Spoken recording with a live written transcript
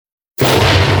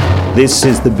This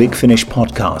is the Big Finish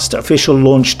podcast. Official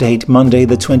launch date Monday,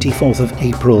 the 24th of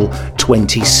April,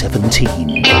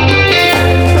 2017.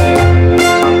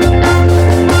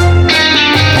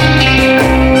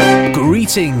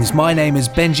 Greetings, my name is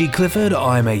Benji Clifford.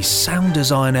 I'm a sound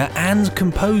designer and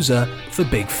composer for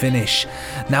Big Finish.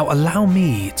 Now allow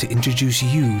me to introduce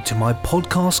you to my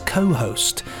podcast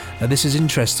co-host. Now this is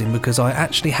interesting because I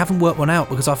actually haven't worked one out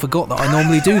because I forgot that I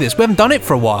normally do this. We haven't done it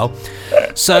for a while.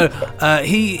 So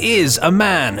he is a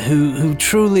man who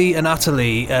truly and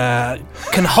utterly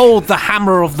can hold the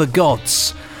hammer of the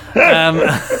gods.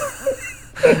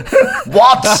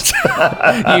 What?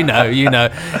 You know.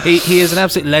 He is an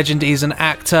absolute legend. He's an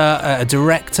actor, a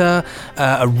director,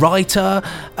 a writer,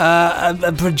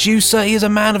 a producer. He is a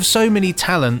man of so many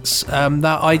talents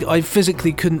that I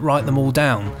physically couldn't write them all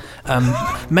down.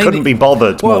 Couldn't be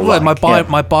bothered. Well,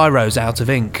 my biro's out of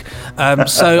ink.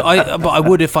 But I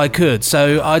would if I could.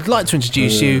 So I'd like to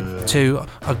introduce you to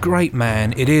a great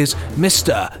man. It is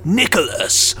Mr.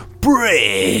 Nicholas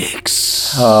Briggs.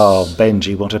 Oh,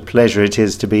 Benji, what a pleasure it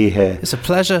is to be here. It's a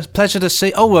pleasure to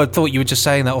see. Oh, I thought you were just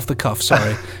saying that off the cuff,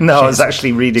 sorry. No, I was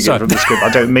actually reading it from the script. I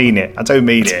don't mean it.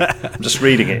 I'm just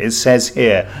reading it. It says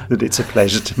here that it's a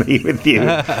pleasure to be with you.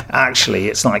 Actually,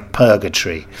 it's like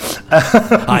purgatory.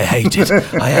 I hate it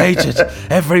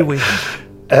every week.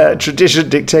 Tradition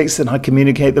dictates that I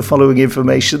communicate the following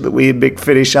information: that we in Big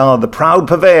Finish are the proud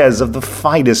purveyors of the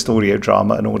finest audio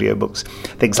drama and audiobooks.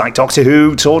 Things like Doctor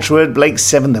Who, Torchwood, Blake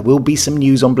 7. There will be some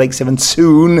news on Blake 7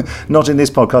 soon. Not in this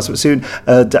podcast, but soon.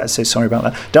 So sorry about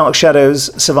that. Dark Shadows,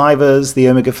 Survivors, The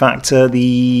Omega Factor,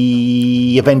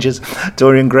 The Avengers,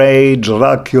 Dorian Gray,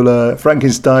 Dracula,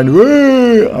 Frankenstein.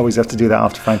 Woo! I always have to do that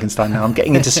after Frankenstein now. I'm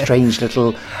getting into strange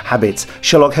little habits.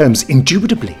 Sherlock Holmes,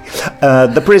 indubitably.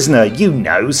 The Prisoner, you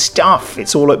know. Stuff.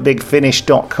 It's all at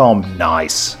bigfinish.com.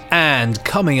 Nice. And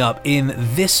coming up in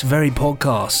this very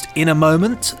podcast, in a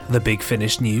moment, the Big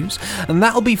Finish news, and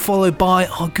that'll be followed by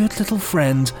our good little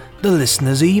friend, the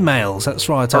listeners' emails. That's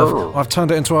right, I've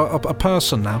turned it into a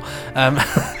person now.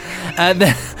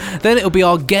 Then it'll be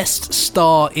our guest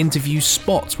star interview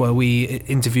spot, where we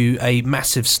interview a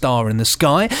massive star in the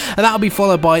sky, and that'll be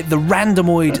followed by the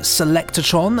Randomoid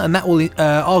Selectatron, and that will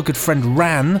our good friend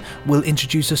Ran will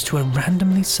introduce us to a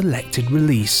randomly selected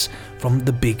release from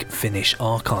the Big Finish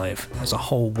archive. There's a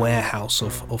whole warehouse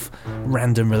of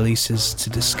random releases to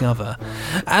discover.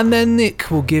 And then Nick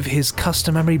will give his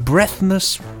customary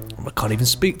breathless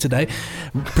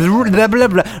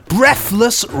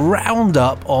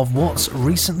roundup of what's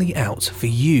recently out for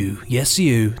you, yes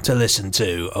you, to listen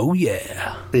to. Oh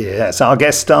yeah. Yes, our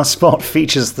guest star spot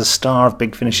features the star of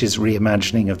Big Finish's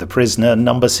reimagining of The Prisoner,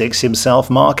 number 6 himself,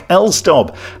 Mark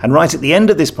Elstob. And right at the end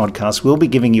of this podcast, we'll be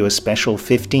giving you a special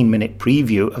 15-minute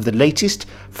preview of the latest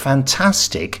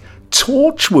fantastic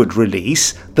Torchwood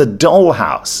release, The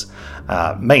Dollhouse.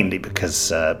 Mainly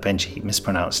because Benji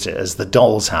mispronounced it as the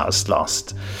Doll's House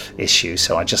last issue,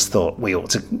 so I just thought we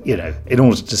ought to, in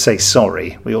order to say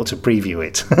sorry, we ought to preview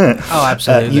it. Oh,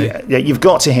 absolutely. You've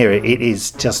got to hear it. It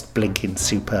is just blinking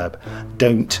superb.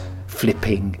 Don't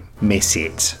flipping miss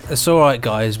it. It's all right,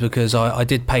 guys, because I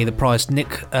did pay the price.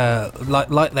 Nick,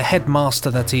 like the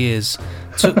headmaster that he is,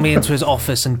 took me into his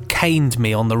office and caned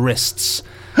me on the wrists.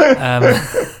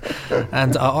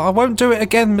 And I won't do it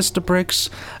again, Mr. Briggs.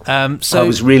 So I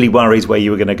was really worried where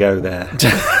you were going to go there.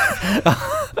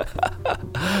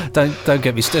 Don't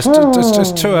get me.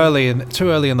 It's too early in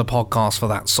the podcast for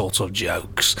that sort of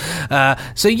jokes.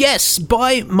 So yes,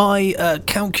 by my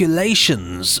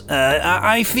calculations,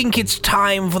 I think it's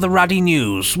time for the ruddy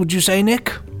news. Would you say,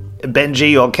 Nick?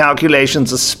 Benji, your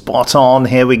calculations are spot on.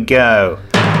 Here we go.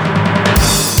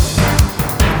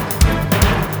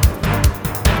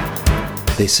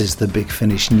 This is the Big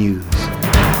Finish news.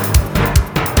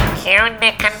 Here,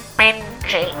 Nick and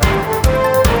Benji.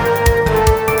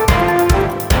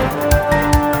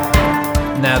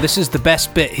 Now, this is the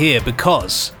best bit here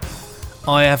because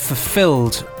I have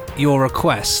fulfilled your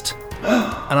request.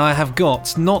 And I have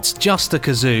got not just a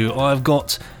kazoo, I've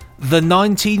got the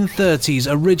 1930s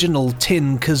original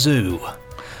tin kazoo.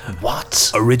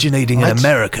 What? Originating in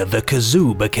America, the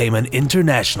kazoo became an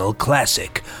international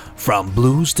classic. From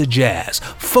blues to jazz,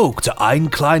 folk to Ein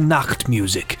Klein Nacht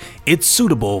music, it's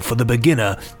suitable for the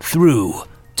beginner through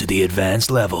to the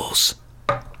advanced levels.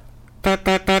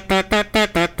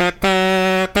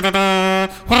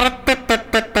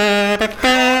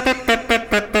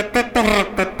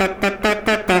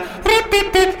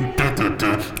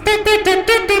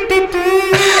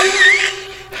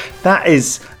 That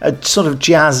is a sort of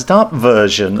jazzed up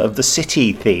version of the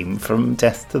city theme from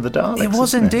Death to the Daleks. It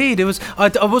was indeed. It was. I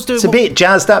was doing. It's a bit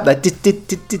jazzed up.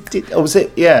 That or was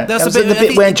it? Yeah, That's that was a bit, the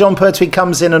bit where John Pertwee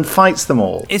comes in and fights them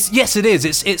all. Yes, it is.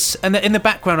 It's and in the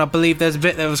background, I believe there's a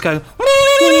bit that was going.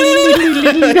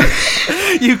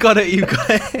 You got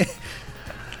it.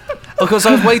 Of course,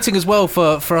 I was waiting as well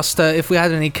for us to, if we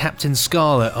had any Captain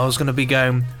Scarlet, I was going to be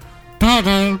going.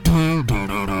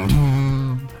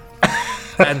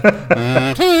 And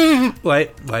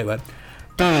wait.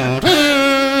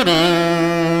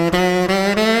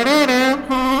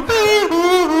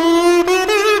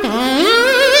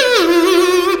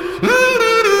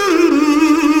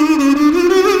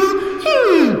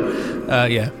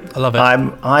 Yeah, I love it.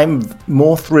 I'm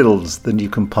more thrilled than you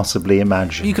can possibly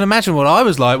imagine. You can imagine what I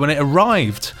was like when it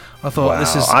arrived. I thought,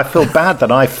 this is. I feel bad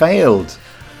that I failed.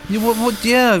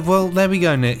 Yeah, well, there we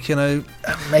go, Nick.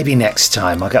 Maybe next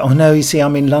time. I go, oh no, you see,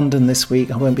 I'm in London this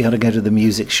week. I won't be able to go to the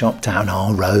music shop down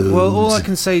our road. Well, all I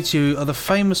can say to you are the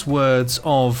famous words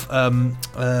of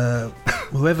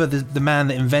whoever the man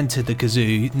that invented the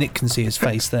kazoo. Nick can see his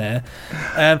face there.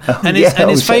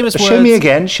 His famous words. Show me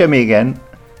again.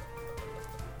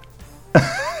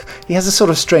 He has a sort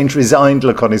of strange resigned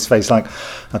look on his face, like,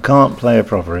 I can't play a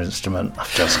proper instrument,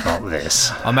 I've just got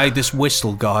this. I made this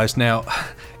whistle, guys. Now,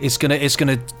 it's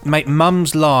gonna make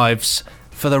mums' lives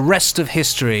for the rest of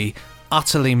history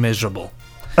utterly miserable.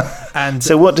 And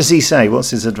so what does he say?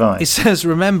 What's his advice? He says,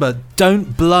 remember,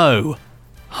 don't blow,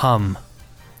 hum.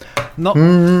 Not.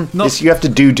 You have to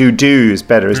do is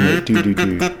better, isn't it? Do.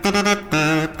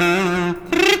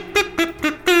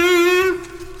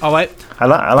 Oh wait. I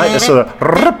like the sort of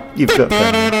you've got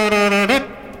there.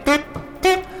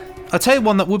 I'll tell you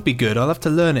one that would be good. I'll have to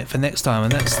learn it for next time,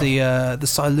 and that's the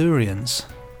Silurians,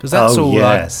 because that's all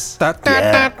yes. like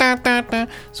that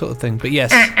sort of thing. But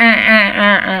yes,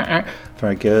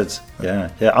 very good. Yeah.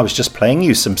 I was just playing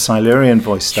you some Silurian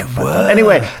voice stuff.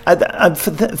 Anyway,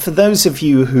 for those of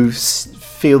you who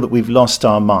feel that we've lost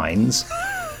our minds.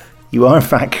 You are in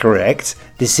fact correct.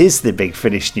 This is the Big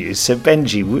Finish news. So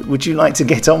Benji, would you like to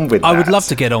get on with that? I would love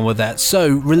to get on with that. So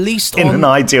released in an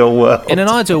ideal world. In an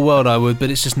ideal world, I would, but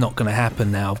it's just not going to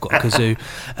happen now. I've got a kazoo.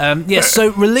 Yes.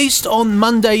 So released on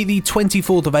Monday, the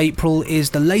 24th of April,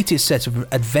 is the latest set of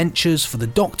adventures for the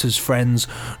Doctor's friends,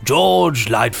 George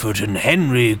Lightfoot and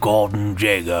Henry Gordon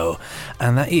Jago,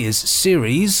 and that is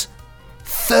series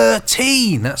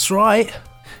 13. That's right.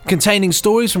 Containing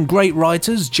stories from great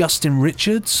writers Justin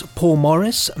Richards, Paul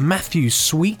Morris, Matthew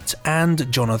Sweet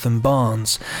and Jonathan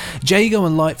Barnes. Jago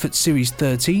and Lightfoot Series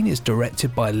 13 is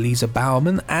directed by Lisa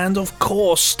Bowerman and of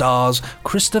course stars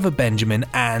Christopher Benjamin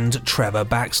and Trevor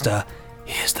Baxter.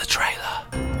 Here's the trailer.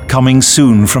 Coming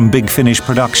soon from Big Finish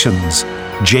Productions,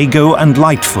 Jago and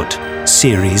Lightfoot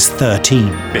Series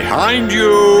 13. Behind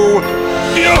you!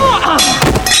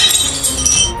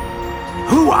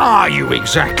 Who are you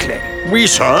exactly? We,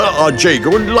 sir, are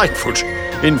Jago and Lightfoot,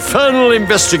 infernal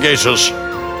investigators.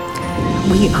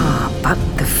 We are but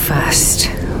the first,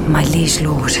 my liege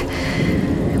lord.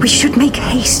 We should make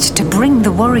haste to bring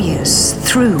the warriors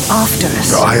through after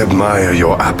us. I admire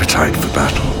your appetite for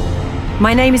battle.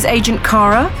 My name is Agent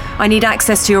Kara. I need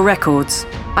access to your records.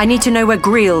 I need to know where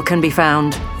Greel can be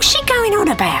found. What's she going on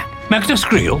about? Magnus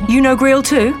Greel? You know Greel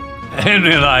too?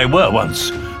 Henry and I were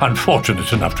once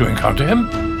unfortunate enough to encounter him.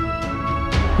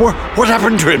 What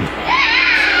happened to him?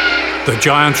 The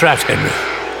giant rat, Henry.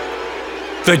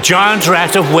 The giant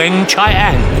rat of Weng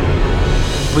Chiang.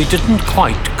 We didn't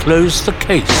quite close the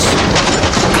case.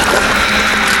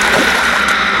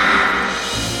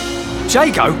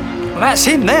 Jago? That's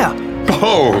him there.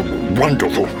 Oh,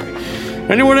 wonderful.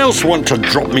 Anyone else want to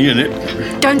drop me in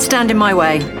it? Don't stand in my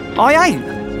way. I ain't.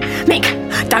 Mick,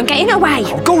 don't get in her way.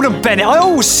 Oh, Gordon Bennett, I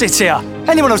always sit here.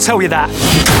 Anyone will tell you that.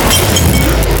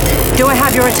 Do I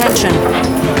have your attention?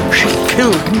 She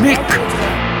killed Nick.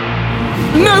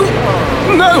 No!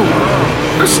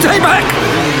 Stay back!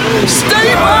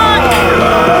 Stay back!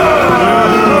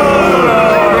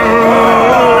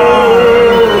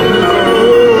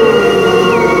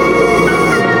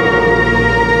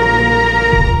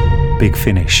 Big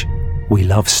Finish. We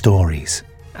love stories.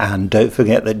 And don't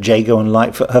forget that Jago and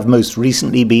Lightfoot have most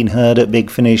recently been heard at Big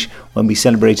Finish when we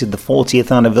celebrated the 40th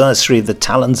anniversary of the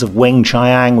Talons of Weng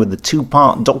Chiang with the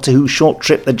two-part Doctor Who short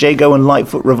trip, the Jago and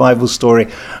Lightfoot revival story,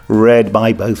 read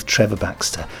by both Trevor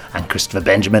Baxter and Christopher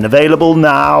Benjamin, available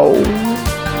now.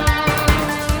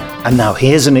 And now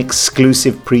here's an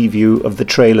exclusive preview of the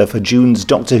trailer for June's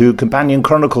Doctor Who Companion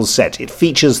Chronicles set. It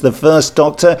features the First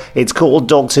Doctor. It's called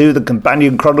Doctor Who The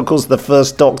Companion Chronicles, The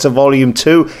First Doctor Volume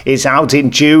 2. It's out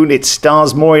in June. It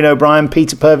stars Maureen O'Brien,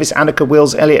 Peter Purvis, Annika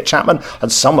Wills, Elliot Chapman,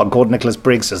 and someone called Nicholas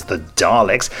Briggs as the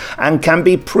Daleks, and can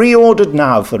be pre-ordered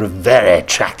now for a very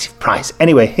attractive price.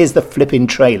 Anyway, here's the flipping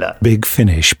trailer. Big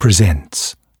Finish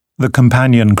presents The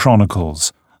Companion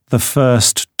Chronicles, The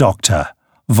First Doctor,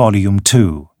 Volume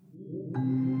 2.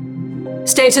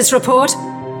 Status report?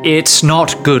 It's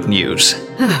not good news.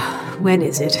 When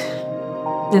is it?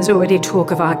 There's already talk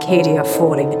of Arcadia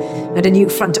falling, and a new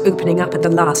front opening up at the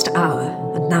last hour,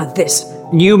 and now this.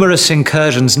 Numerous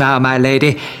incursions now, my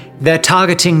lady. They're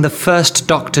targeting the First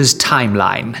Doctor's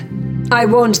timeline. I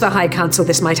warned the High Council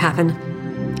this might happen.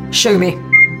 Show me.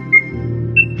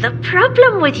 The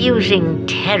problem with using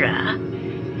terror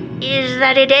is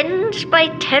that it ends by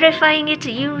terrifying its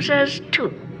users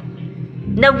too.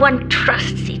 No one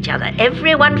trusts each other.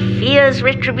 Everyone fears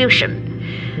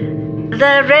retribution.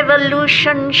 The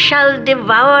revolution shall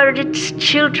devour its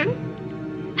children.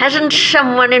 Hasn't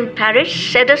someone in Paris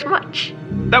said as much?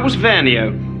 That was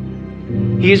Vernio.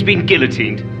 He has been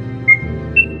guillotined.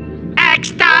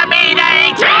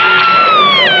 Exterminate!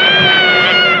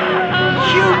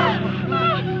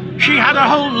 She had a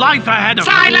whole life ahead of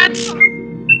her. Silence!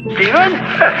 Stephen?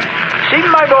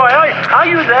 Stephen, my boy, are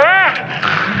you there?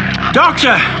 Doctor,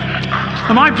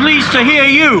 am I pleased to hear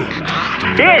you?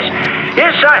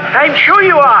 Yes, I'm sure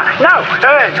you are. Now,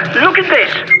 look at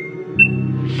this.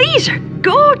 These are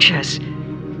gorgeous.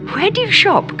 Where do you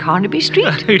shop? Carnaby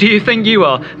Street? Who do you think you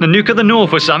are? The Nuke of the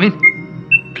North or something?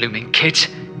 Blooming kids.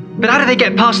 But how do they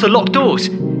get past the locked doors?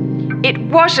 It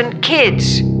wasn't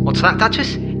kids. What's that,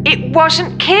 Duchess? It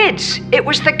wasn't kids. It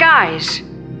was the guys.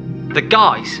 The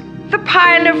guys? The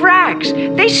pile of rags.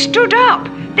 They stood up.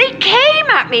 They came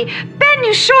at me. Ben,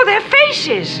 you saw their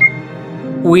faces.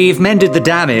 We've mended the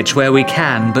damage where we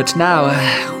can, but now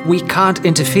we can't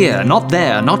interfere. Not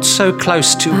there, not so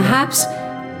close to... Perhaps.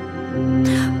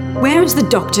 Where is the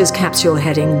Doctor's capsule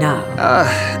heading now?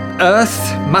 Earth,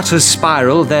 Mutter's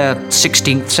Spiral, they're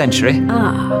 16th century.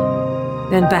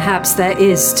 Then perhaps there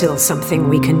is still something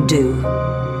we can do.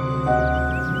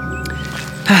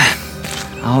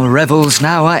 Our revels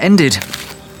now are ended.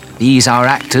 These our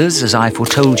actors, as I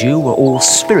foretold you, were all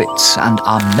spirits and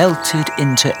are melted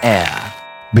into air.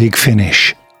 Big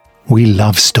Finish. We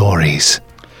love stories.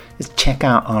 Let's check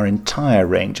out our entire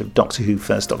range of Doctor Who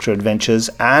First Doctor adventures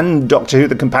and Doctor Who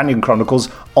The Companion Chronicles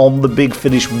on the Big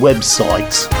Finish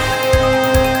website.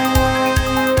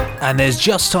 And there's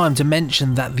just time to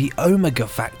mention that the Omega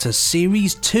Factor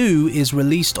Series 2 is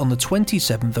released on the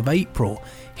 27th of April.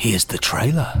 Here's the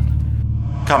trailer.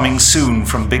 Coming soon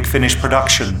from Big Finish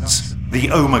Productions, The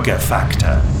Omega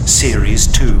Factor, Series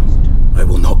 2. I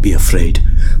will not be afraid.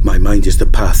 My mind is the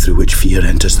path through which fear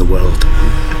enters the world.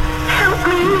 Help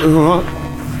me!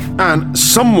 And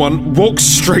someone walks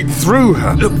straight through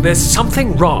her. Look, there's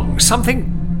something wrong.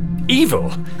 Something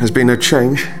evil. Has been no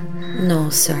change?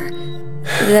 No, sir.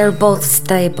 They're both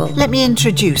stable. Let me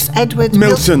introduce Edward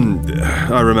Milton.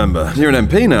 I remember. You're an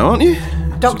MP now, aren't you?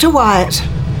 Dr. Wyatt.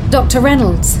 Dr.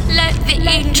 Reynolds. Let the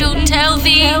angel tell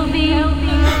thee. Adam.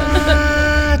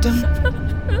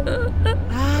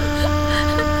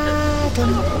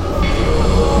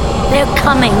 They're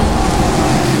coming.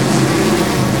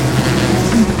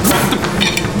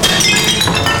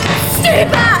 Stay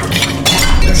back!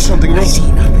 There's something wrong.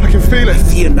 I can feel it.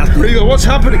 Fear nothing. Rita, what's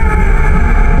happening?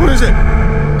 What is it?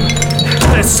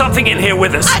 There's something in here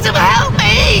with us. Adam, help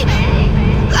me!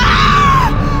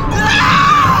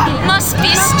 It must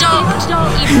be stopped.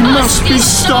 It must be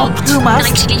stopped. Who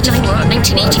must? 1984 or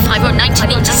 1985 or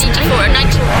 1984 or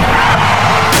 19...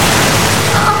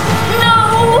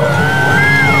 No!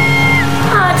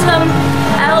 Adam,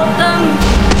 help them!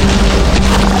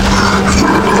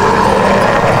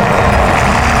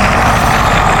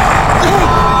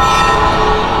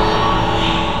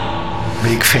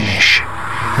 Big Finish.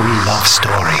 We love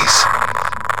stories.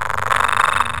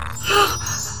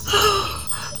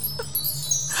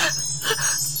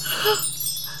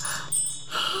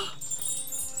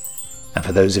 And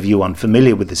for those of you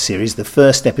unfamiliar with the series, the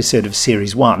first episode of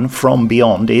Series 1, From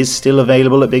Beyond, is still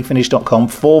available at bigfinish.com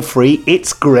for free.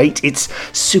 It's great. It's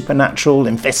supernatural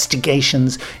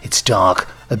investigations. It's dark,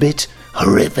 a bit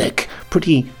horrific,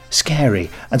 pretty scary,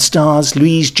 and stars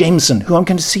Louise Jameson, who I'm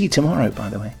going to see tomorrow, by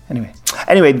the way. Anyway.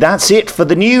 Anyway, that's it for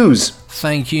the news.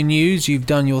 Thank you, news. You've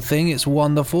done your thing. It's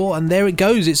wonderful. And there it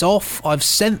goes. It's off. I've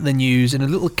sent the news in a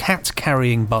little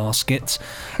cat-carrying basket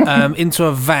into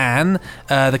a van.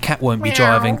 The cat won't be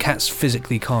driving. Cats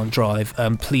physically can't drive.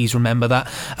 Please remember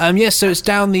that. Yes, so it's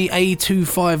down the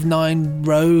A259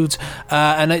 road.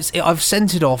 And I've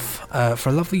sent it off for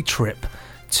a lovely trip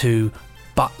to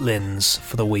Butlins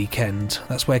for the weekend.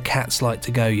 That's where cats like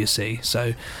to go, you see.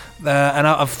 So, and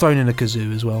I've thrown in a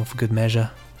kazoo as well for good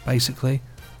measure, basically.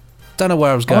 Don't know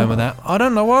where I was going with that. I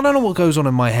don't know what goes on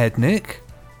in my head, Nick.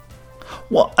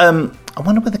 What? I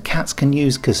wonder whether cats can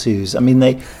use kazoos. I mean,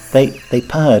 they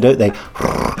purr, don't they?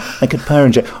 They could purr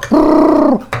and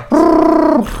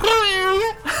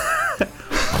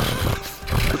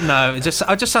No, I just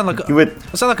sound like I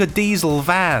sound like a diesel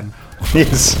van.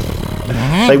 Yes.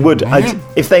 They would.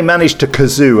 If they managed to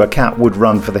kazoo, a cat would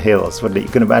run for the hills, wouldn't it? You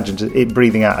can imagine it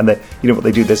breathing out, and you know what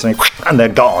they do? They're saying, and they're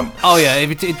gone. Oh yeah,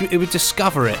 it would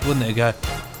discover it, wouldn't it? Go,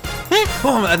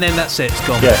 and then that's it. It's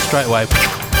gone straight away.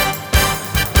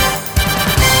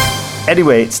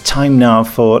 Anyway, it's time now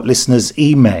for listeners'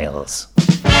 emails.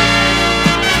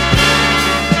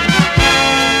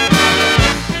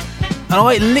 And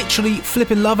I literally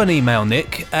flipping love an email,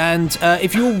 Nick. And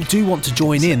if you all do want to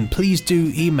join in, please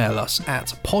do email us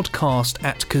at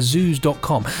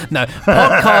podcast@kazoos.com. No,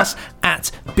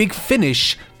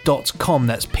 podcast@bigfinish.com.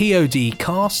 That's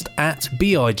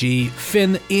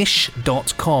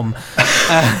podcast@bigfinish.com.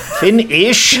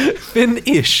 Finish?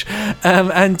 Finish.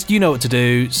 And you know what to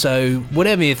do. So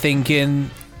whatever you're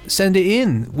thinking, send it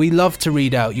in. We love to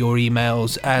read out your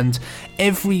emails, and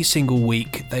every single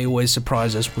week they always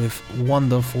surprise us with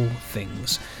wonderful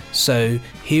things. So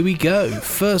here we go.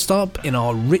 First up in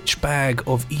our rich bag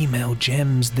of email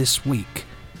gems this week.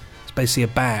 It's basically a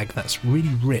bag that's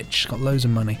really rich, got loads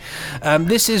of money.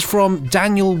 This is from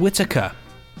Daniel Whitaker.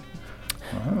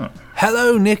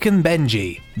 Hello, Nick and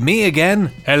Benji. Me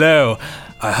again. Hello.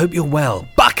 I hope you're well.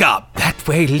 Buck up. That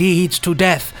way leads to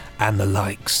death. And the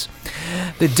likes.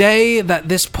 The day that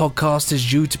this podcast is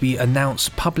due to be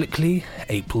announced publicly,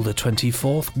 April the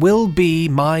 24th, will be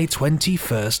my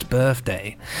 21st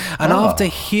birthday. And after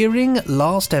hearing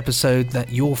last episode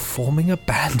that you're forming a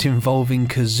band involving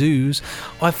kazoos,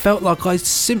 I felt like I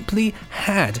simply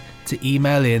had to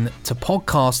email in to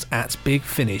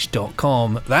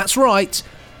podcast@bigfinish.com. That's right,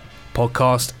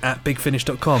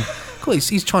 podcast@bigfinish.com. Cool,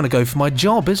 he's trying to go for my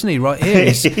job, isn't he? Right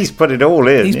here, he's put it all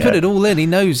in. He's put it all in. He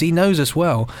knows us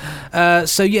well.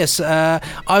 So yes, I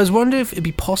was wondering if it'd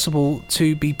be possible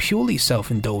to be purely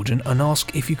self-indulgent and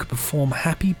ask if you could perform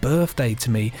 "Happy Birthday" to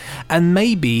me, and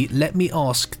maybe let me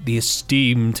ask you,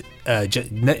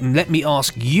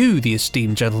 the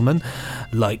esteemed gentleman,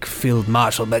 like Field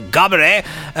Marshal Montgomery,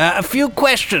 a few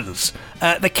questions.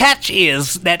 The catch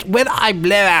is that when I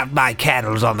blow out my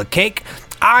candles on the cake,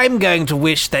 I'm going to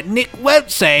wish that Nick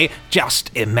won't say, "Just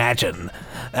imagine."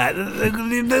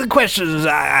 The questions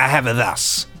I have are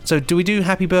thus. So do we do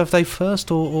Happy Birthday first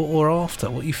or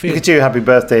after? What you feel? You could do Happy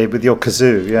Birthday with your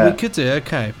kazoo, yeah. We could do,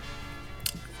 okay.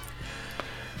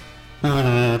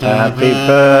 Happy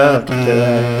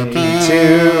birthday to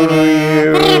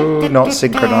you. Not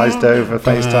synchronised over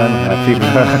FaceTime. Happy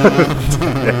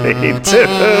birthday to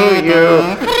you.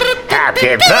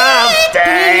 Happy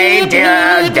birthday,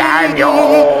 dear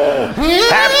Daniel.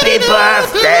 Happy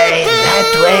birthday. That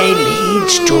way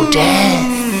leads to death.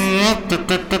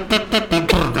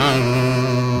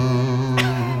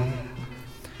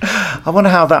 I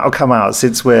wonder how that'll come out,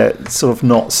 since we're sort of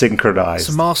not synchronised.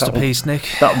 It's a masterpiece, Nick.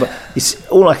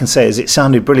 All I can say is it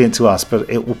sounded brilliant to us, but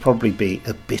it will probably be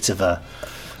a bit of a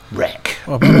wreck.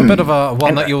 Well, a bit of a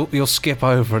one that you'll skip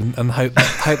over and hope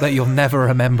that you'll never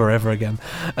remember ever again.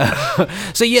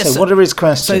 So yes. So what are his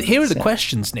questions? So here are the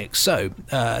questions, Nick. So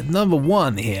number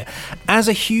one here: as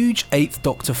a huge Eighth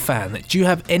Doctor fan, do you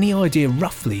have any idea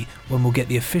roughly when we'll get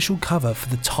the official cover for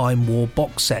the Time War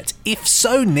box set? If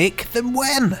so, Nick, then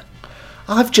when?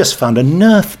 I've just found a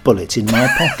Nerf bullet in my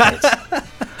pocket.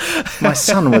 My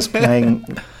son was playing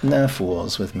Nerf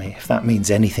Wars with me, if that means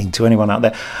anything to anyone out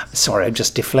there. Sorry, I'm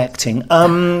just deflecting.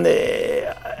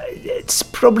 It's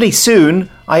probably soon.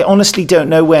 I honestly don't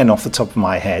know when off the top of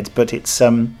my head, but it's,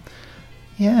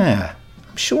 yeah,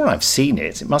 I'm sure I've seen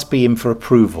it. It must be in for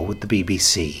approval with the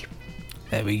BBC.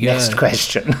 There we go. Next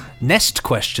question. Nest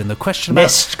question. The question about...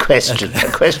 Nest question.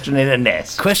 A question in a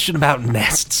nest. Question about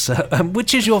nests.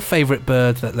 Which is your favourite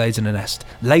bird that lays in a nest?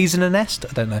 Lays in a nest?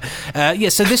 I don't know. Yeah,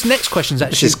 so this next question is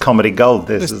actually... This is comedy gold,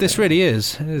 this really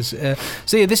is. It is.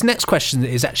 So yeah, this next question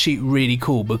is actually really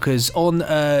cool, because on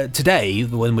today,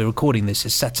 when we're recording this,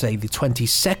 is Saturday the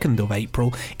 22nd of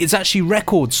April, it's actually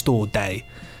Record Store Day.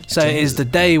 So it is the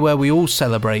day where we all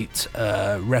celebrate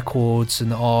records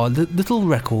and our little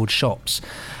record shops.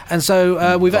 And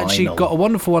so we've actually got a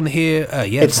wonderful one here.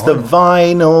 It's the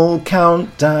vinyl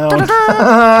countdown.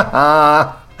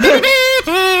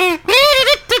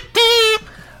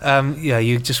 Yeah,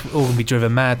 you're just all going to be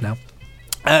driven mad now.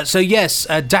 So yes,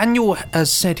 Daniel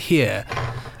has said here,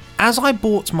 as I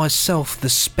bought myself the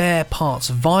Spare Parts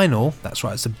vinyl, that's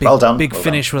right, it's a big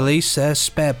Finish release,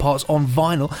 Spare Parts on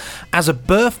vinyl, as a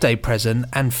birthday present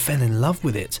and fell in love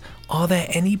with it. Are there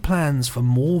any plans for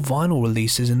more vinyl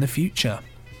releases in the future?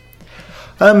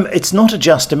 It's not a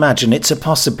just imagine, it's a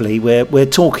possibly. We're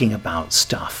talking about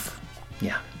stuff.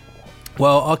 Yeah.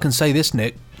 Well, I can say this,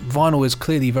 Nick. Vinyl is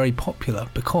clearly very popular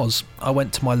because I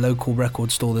went to my local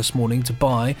record store this morning to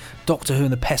buy Doctor Who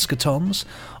and the Pescatons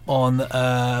on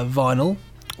vinyl.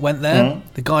 Went there.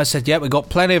 The guy said, yeah, we've got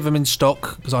plenty of them in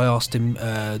stock, because I asked him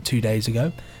 2 days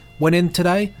ago. Went in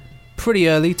today, pretty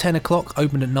early, 10 o'clock,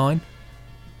 opened at 9.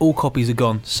 All copies are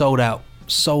gone, sold out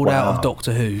of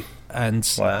Doctor Who. And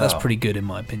that's pretty good in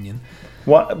my opinion.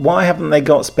 Why haven't they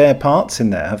got spare parts in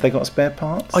there? Have they got spare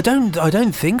parts? I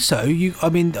don't think so.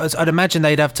 I'd imagine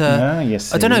they'd have to.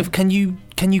 Yes. I don't know. Can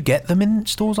you get them in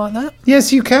stores like that?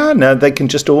 Yes, you can. They can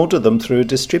just order them through a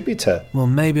distributor. Well,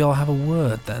 maybe I'll have a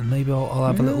word then. Maybe I'll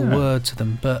have a little word to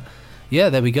them. But yeah,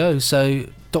 there we go. So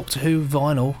Doctor Who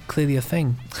vinyl, clearly a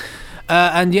thing.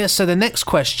 And yes, so the next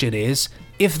question is,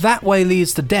 if that way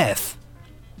leads to death,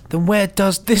 then where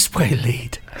does this way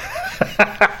lead?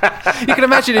 You can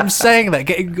imagine him saying that,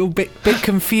 getting a bit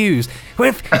confused. Well,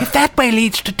 if that way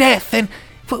leads to death, then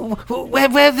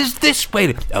where does this way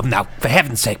lead? Oh, now, for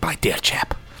heaven's sake, my dear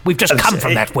chap, we've just come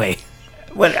from that way.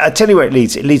 Well, I tell you where it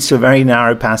leads. It leads to a very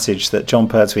narrow passage that John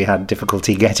Pertwee had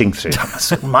difficulty getting through.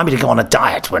 Remind me to go on a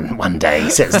diet one day, he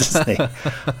says, doesn't he?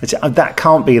 That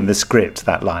can't be in the script,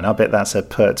 that line. I bet that's a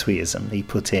Pertweeism he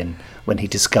put in when he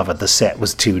discovered the set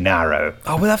was too narrow.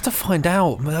 Oh, we'll have to find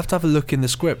out. We'll have to have a look in the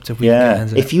script if we can get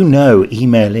hands on it. If you know,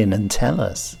 email in and tell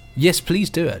us. Yes, please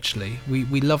do, actually.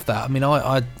 We love that. I mean,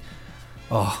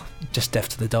 just Death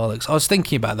to the Daleks. I was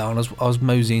thinking about that when I was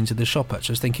moseying into the shop,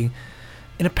 actually. I was thinking,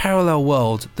 in a parallel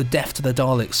world, the Death to the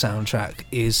Daleks soundtrack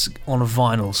is on a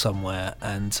vinyl somewhere,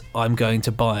 and I'm going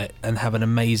to buy it and have an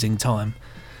amazing time.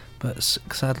 But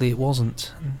sadly, it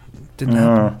wasn't. Didn't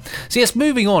happen. So yes,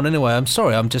 moving on. Anyway, I'm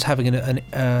sorry. I'm just having an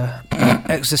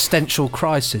existential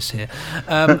crisis here.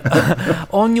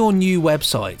 On your new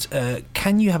website,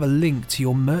 can you have a link to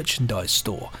your merchandise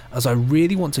store? As I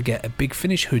really want to get a Big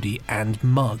Finish hoodie and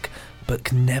mug, but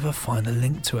can never find the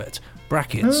link to it.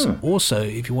 Brackets. Also,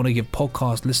 if you want to give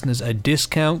podcast listeners a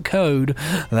discount code,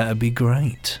 that would be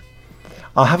great.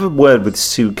 I'll have a word with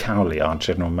Sue Cowley, our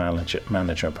general manager,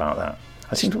 about that.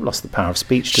 I seem to have lost the power of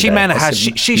speech today. She manager.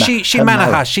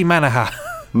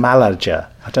 Malager.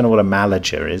 I don't know what a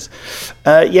malager is.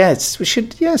 Yes, we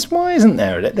should. Yes, why isn't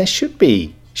there? There should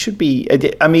be.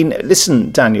 I mean,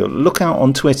 listen, Daniel, look out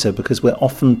on Twitter, because we're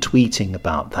often tweeting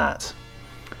about that.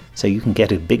 So you can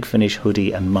get a Big Finish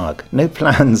hoodie and mug. No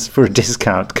plans for a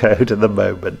discount code at the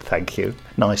moment, thank you.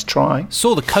 Nice try.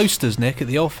 Saw the coasters, Nick, at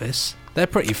the office. They're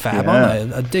pretty fab,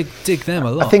 aren't they? I dig them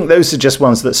a lot. I think those are just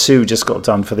ones that Sue just got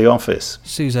done for the office.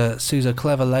 Sue's a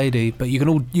clever lady, but you can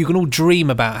all dream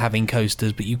about having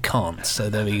coasters, but you can't. So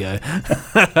there we go.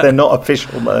 They're not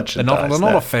official merchandise. They're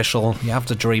not official. You have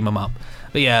to dream them up.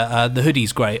 But yeah, the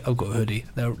hoodie's great. I've got a hoodie.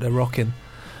 They're rocking.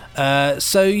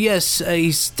 So yes,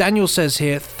 Daniel says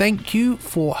here, thank you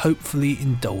for hopefully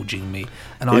indulging me.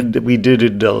 And we did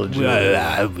indulge you. And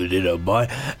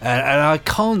I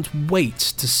can't wait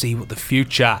to see what the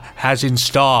future has in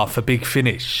store for Big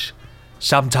Finish.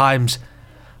 Sometimes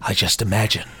I just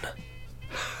imagine.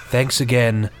 Thanks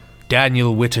again,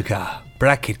 Daniel Whitaker,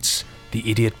 brackets,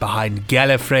 the idiot behind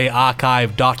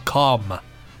GallifreyArchive.com.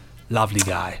 Lovely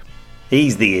guy.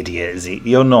 He's the idiot, is he?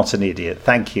 You're not an idiot.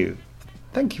 Thank you.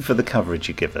 Thank you for the coverage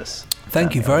you give us.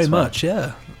 Thank you very much,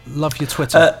 yeah. Love your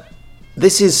Twitter.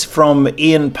 This is from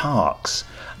Ian Parks.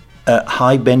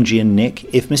 Hi, Benji and Nick.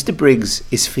 If Mr. Briggs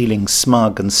is feeling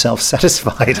smug and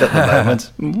self-satisfied at the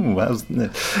moment,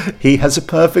 he has a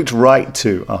perfect right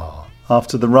to,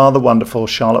 after the rather wonderful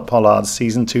Charlotte Pollard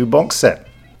Season 2 box set.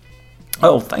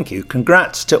 Oh, thank you.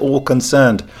 Congrats to all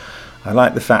concerned. I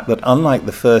like the fact that unlike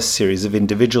the first series of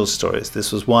individual stories,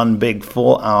 this was one big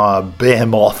 4-hour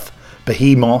behemoth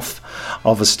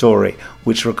of a story,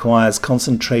 which requires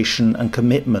concentration and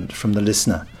commitment from the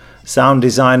listener. Sound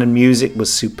design and music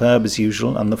was superb as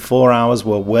usual, and the 4 hours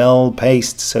were well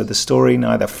paced, so the story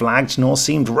neither flagged nor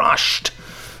seemed rushed.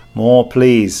 More,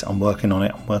 please. I'm working on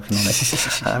it.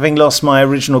 Having lost my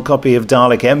original copy of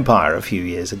Dalek Empire a few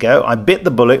years ago, I bit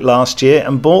the bullet last year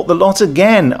and bought the lot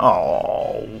again.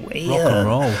 Oh, Ian. Rock and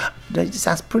roll.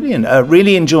 That's brilliant.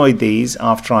 Really enjoyed these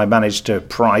after I managed to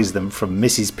prize them from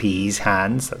Mrs. P's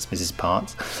hands, that's Mrs.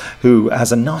 Parks, who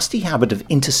has a nasty habit of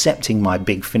intercepting my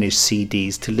Big Finish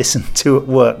CDs to listen to at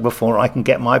work before I can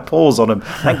get my paws on them.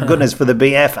 Thank goodness for the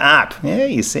BF app. Yeah,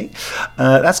 you see.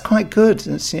 That's quite good.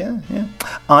 Yeah.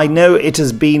 I know it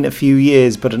has been a few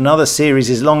years, but another series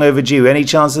is long overdue. Any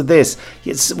chance of this?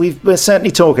 We're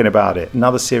certainly talking about it.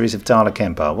 Another series of Dalek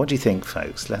Empire. What do you think,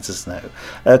 folks? Let us know.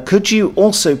 Could you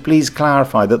also please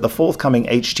clarify that the forthcoming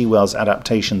H.G. Wells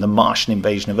adaptation, The Martian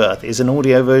Invasion of Earth, is an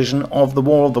audio version of The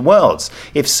War of the Worlds?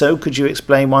 If so, could you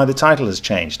explain why the title has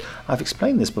changed? I've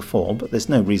explained this before, but there's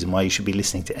no reason why you should be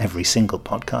listening to every single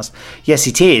podcast. Yes,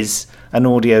 it is an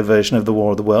audio version of The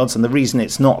War of the Worlds, and the reason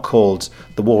it's not called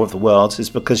The War of the Worlds is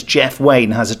because Jeff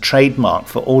Wayne has a trademark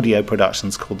for audio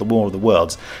productions called The War of the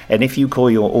Worlds, and if you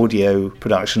call your audio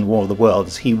production War of the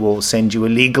Worlds, he will send you a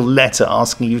legal letter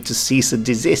asking you to cease and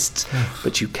desist.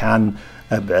 But you can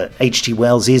H.G.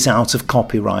 Wells is out of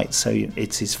copyright, so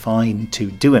it is fine to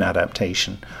do an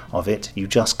adaptation of it. You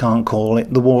just can't call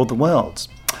it The War of the Worlds.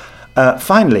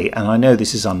 Finally, and I know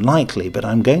this is unlikely, but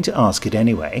I'm going to ask it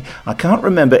anyway, I can't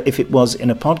remember if it was in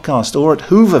a podcast or at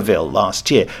Hooverville last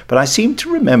year, but I seem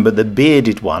to remember the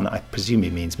bearded one, I presume he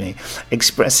means me,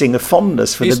 expressing a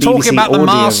fondness for the BBC talking about audio the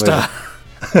master.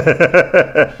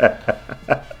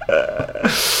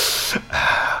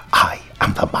 I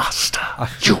am the master.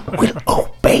 You will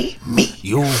obey me.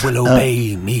 You will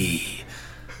obey me.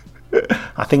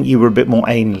 I think you were a bit more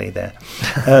anally there.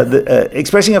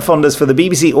 Expressing a fondness for the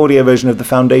BBC audio version of the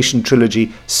Foundation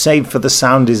trilogy, save for the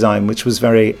sound design, which was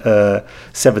very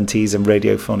 70s and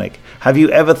radiophonic. Have you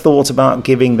ever thought about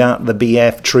giving that the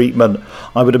BF treatment?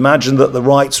 I would imagine that the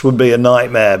rights would be a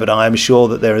nightmare, but I am sure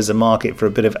that there is a market for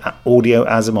a bit of audio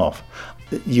Asimov.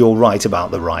 You're right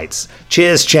about the rights.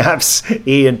 Cheers, chaps.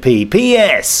 Ian P.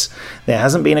 P.S. There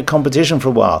hasn't been a competition for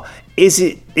a while. Is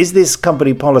this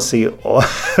company policy, or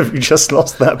have you just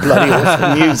lost that bloody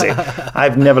awful music?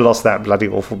 I've never lost that bloody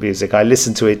awful music. I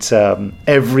listen to it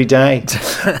every day.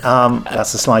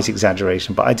 That's a slight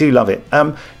exaggeration, but I do love it.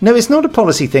 No, it's not a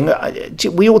policy thing.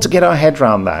 We ought to get our head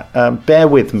around that. Bear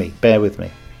with me.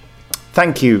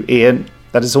 Thank you, Ian.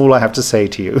 That is all I have to say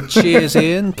to you. Cheers,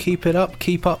 Ian. Keep it up.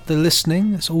 Keep up the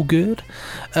listening. It's all good.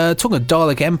 Talking of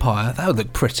Dalek Empire, that would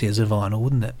look pretty as a vinyl,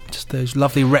 wouldn't it? Just those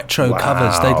lovely retro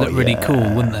covers. They'd look really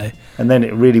cool, wouldn't they? And then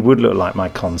it really would look like my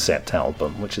concept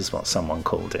album, which is what someone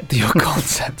called it. Your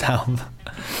concept album.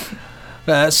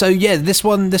 This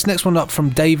next one up from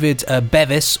David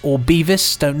Bevis or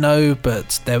Beavis, don't know,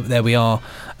 but there we are.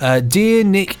 Dear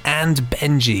Nick and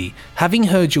Benji, having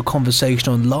heard your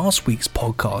conversation on last week's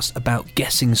podcast about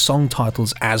guessing song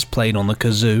titles as played on the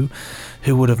kazoo,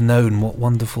 who would have known what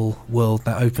wonderful world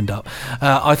that opened up?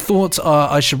 I thought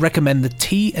I should recommend the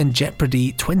Tea and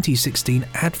Jeopardy 2016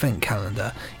 Advent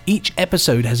Calendar. Each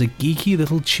episode has a geeky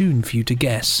little tune for you to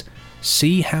guess.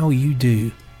 See how you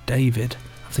do, David.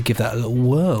 To give that a little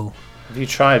whirl. Have you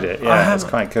tried it? Yeah, it's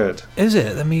quite good. Is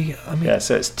it? Let me. Yeah,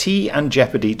 so it's Tea and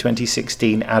Jeopardy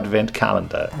 2016 Advent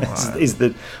Calendar. Right. is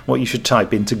what you should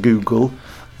type into Google,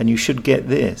 and you should get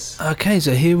this. Okay,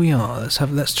 so here we are. Let's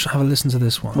have a listen to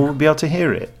this one. We'll be able to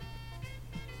hear it.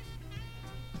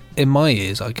 In my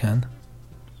ears, I can.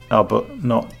 Oh, but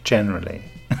not generally.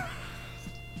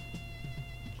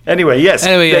 Anyway, yes.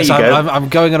 There you go. I'm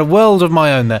going on a world of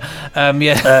my own there.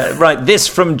 Right, this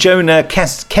from Jonah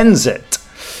Kenzet.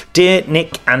 Dear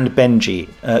Nick and Benji,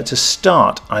 to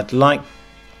start, I'd like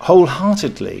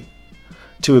wholeheartedly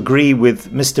to agree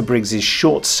with Mr. Briggs's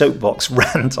short soapbox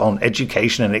rant on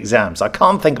education and exams. I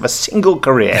can't think of a single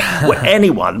career where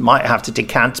anyone might have to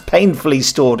decant painfully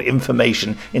stored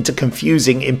information into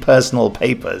confusing impersonal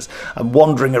papers, and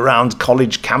wandering around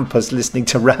college campus listening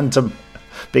to random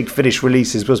Big Finish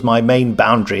releases was my main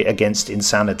boundary against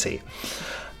insanity.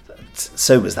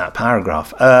 So was that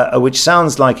paragraph, which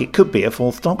sounds like it could be a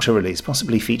Fourth Doctor release,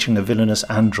 possibly featuring a villainous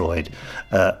android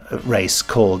race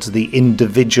called the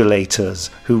Individuators,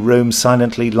 who roam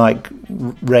silently like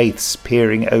wraiths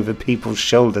peering over people's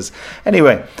shoulders.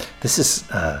 Anyway, this is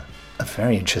a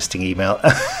very interesting email.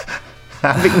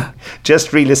 Having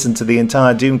just re-listened to the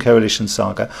entire Doom Coalition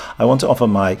saga, I want to offer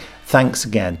my thanks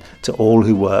again to all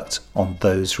who worked on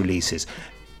those releases.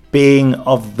 Being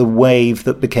of the wave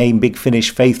that became Big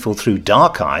Finish faithful through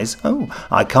Dark Eyes,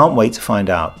 I can't wait to find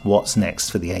out what's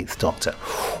next for the Eighth Doctor.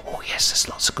 Oh yes, there's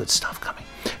lots of good stuff coming.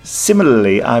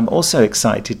 Similarly, I'm also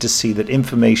excited to see that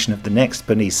information of the next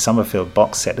Bernice Summerfield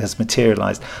box set has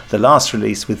materialised. The last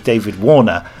release with David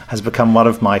Warner has become one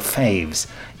of my faves.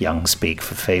 Young speak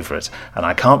for favourite, and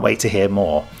I can't wait to hear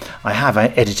more. I have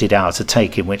edited out a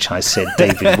take in which I said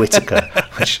David Whittaker,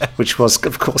 which was,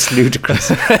 of course,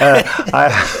 ludicrous. I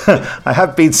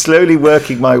have been slowly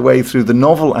working my way through the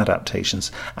novel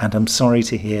adaptations, and I'm sorry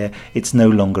to hear it's no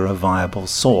longer a viable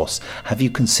source. Have you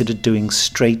considered doing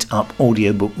straight-up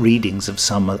audiobook readings of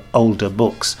some older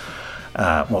books?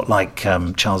 Like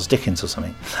Charles Dickens or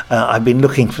something. I've been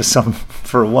looking for some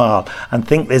for a while and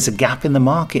think there's a gap in the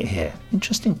market here.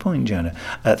 Interesting point, Jonah.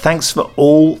 Thanks for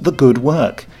all the good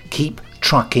work. Keep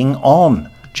trucking on,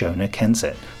 Jonah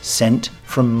Kensett. Sent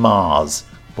from Mars.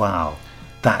 Wow.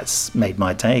 That's made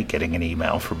my day, getting an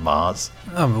email from Mars.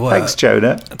 Thanks,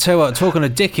 Jonah. I tell you what, talking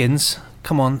of Dickens,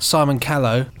 come on, Simon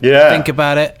Callow. Yeah. Think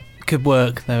about it. Could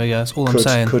work. There we go. That's all I'm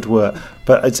saying. Could work.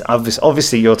 But it's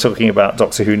obviously you're talking about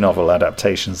Doctor Who novel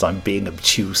adaptations. I'm being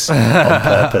obtuse on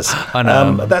purpose. I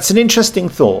know. That's an interesting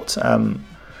thought.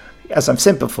 As I've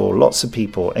said before, lots of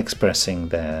people expressing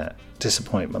their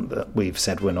disappointment that we've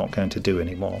said we're not going to do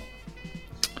anymore.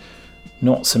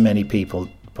 Not so many people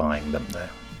buying them, though.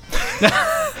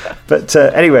 But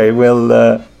anyway,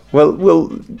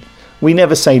 we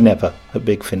never say never at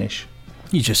Big Finish.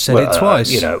 You just said it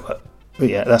twice.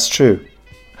 Yeah, that's true.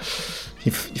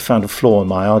 You found a flaw in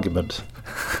my argument.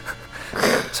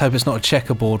 Let's hope it's not a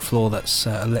checkerboard floor that's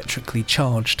electrically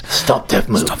charged. Stop that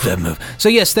move. So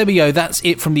yes, there we go. That's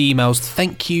it from the emails.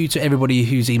 Thank you to everybody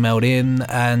who's emailed in,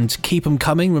 and keep them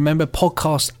coming. Remember,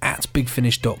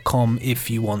 podcast@bigfinish.com if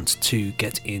you want to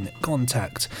get in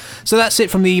contact. So that's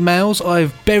it from the emails.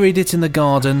 I've buried it in the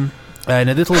garden in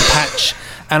a little patch,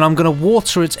 and I'm going to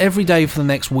water it every day for the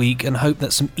next week and hope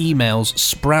that some emails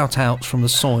sprout out from the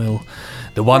soil.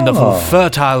 The wonderful,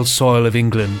 fertile soil of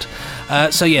England.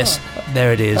 So yes,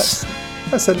 there it is.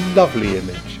 That's a lovely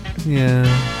image. Yeah,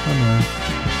 I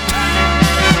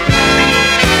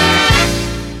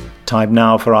know. Time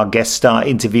now for our guest star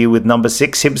interview with number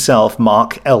 6 himself,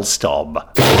 Mark Elstob.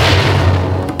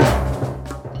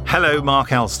 Hello, Mark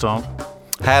Elstob.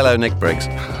 Hello, Nick Briggs.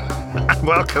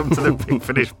 Welcome to the Big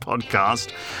Finish podcast.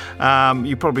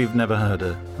 You probably have never heard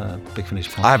a Big Finish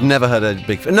podcast. I have never heard a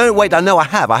Big Finish. No, wait, no, I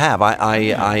have.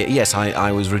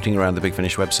 I was rooting around the Big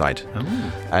Finish website. Oh.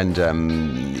 And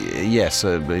yes,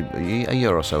 a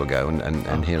year or so ago,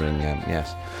 and hearing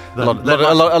yes. A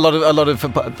lot of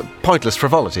pointless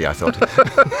frivolity, I thought.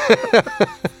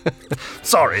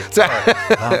 Sorry.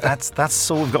 Well,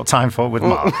 that's all we've got time for with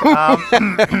Mark.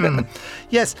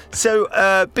 Yes, so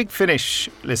Big Finish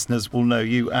listeners will know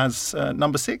you as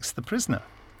number 6, The Prisoner.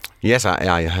 Yes,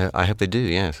 I hope they do,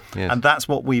 yes. And that's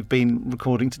what we've been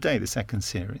recording today, the second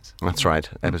series. That's right.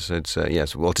 Episodes,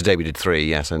 yes. Well, today we did 3,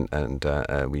 yes, and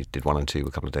we did 1 and 2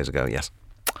 a couple of days ago, yes.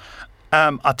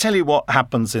 I'll tell you what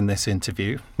happens in this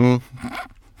interview.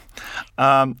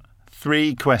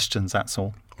 3 questions, that's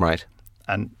all. Right.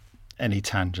 And any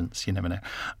tangents, you never know.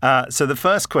 So the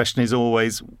first question is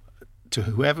always, to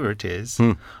whoever it is,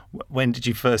 when did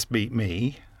you first meet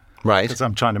me? Right. Because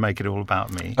I'm trying to make it all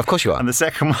about me. Of course you are. And the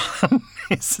second one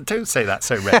is, don't say that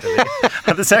so readily.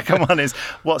 And the second one is,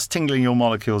 what's tingling your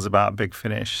molecules about Big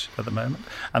Finish at the moment?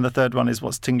 And the third one is,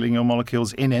 what's tingling your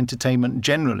molecules in entertainment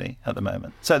generally at the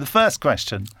moment? So the first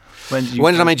question, when did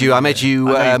I meet you? I met you.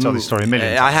 I know you've told this story a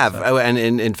million times. I have. So. And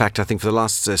in fact, I think for the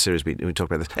last series we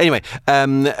talked about this. Anyway,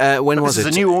 when was it? This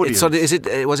is a new audience.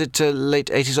 Was it late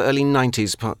 80s or early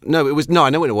 90s? No, it was. No, I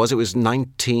know when it was. It was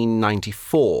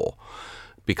 1994.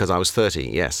 Because I was 30,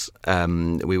 yes.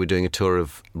 We were doing a tour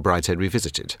of Brideshead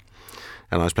Revisited.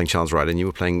 And I was playing Charles Ryder, and you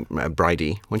were playing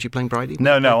Bridie. Weren't you playing Bridie?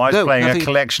 No, I was playing a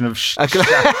collection of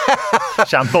shambolic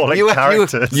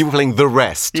characters. You were playing the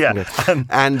rest. Yeah,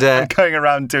 and going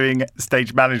around doing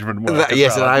stage management work.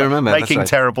 Yes, I remember. Making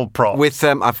terrible props. With,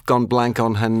 I've gone blank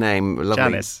on her name.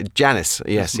 Lovely. Janice,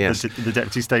 yes. The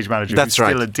deputy stage manager, that's who's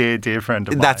right. still a dear friend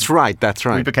of mine. That's right.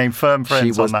 We became firm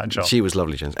friends on that job. She was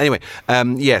lovely, Janice. Anyway,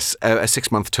 yes, a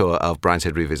 6-month tour of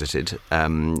Brideshead Revisited,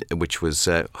 which was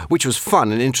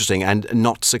fun and interesting and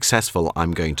not successful,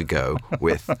 I'm going to go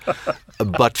with,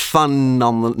 but fun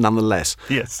nonetheless.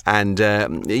 Yes. And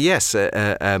yes,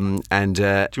 and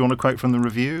do you want a quote from the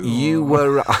review? You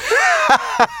were.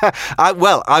 I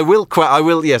will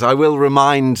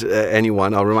remind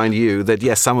anyone. I'll remind you that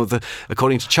yes,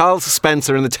 according to Charles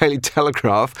Spencer in the Daily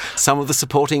Telegraph, some of the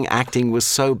supporting acting was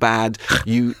so bad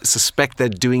you suspect they're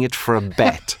doing it for a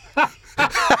bet.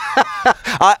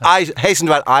 I hasten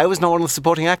to add, I was not one of the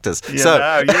supporting actors. Yeah, so.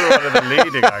 no, you were one of the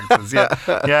leading actors.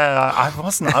 Yeah, I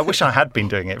wasn't. I wish I had been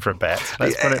doing it for a bit.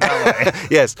 Let's put it that way.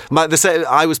 Yes,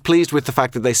 I was pleased with the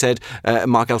fact that they said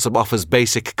Mark Elsop offers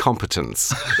basic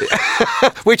competence,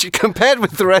 which compared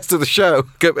with the rest of the show,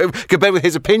 compared with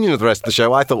his opinion of the rest of the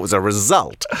show, I thought was a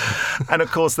result. And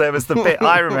of course, there was the bit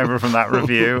I remember from that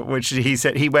review, which he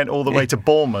said he went all the way to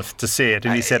Bournemouth to see it,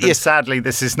 and he said, sadly,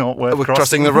 this is not worth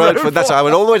crossing the road for. That's why I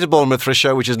went all the way to Bournemouth for a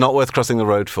show which is not worth crossing the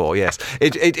road for. Yes,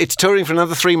 it's touring for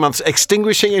another 3 months,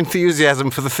 extinguishing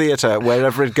enthusiasm for the theatre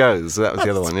wherever it goes. That was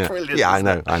the other one. Yeah,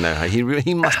 yeah, I know.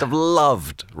 He must have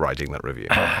loved writing that review.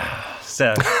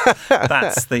 So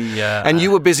that's the. And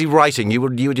you were busy writing. You were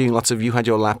doing lots of. You had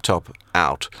your laptop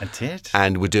out. I did.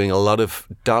 And were doing a lot of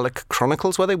Dalek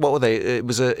Chronicles. Were they? What were they? It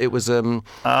was.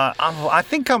 I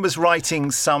think I was writing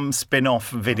some spin-off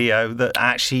video that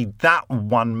actually that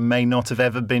one may not have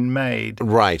ever been made.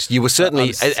 Right. You were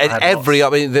certainly at every. I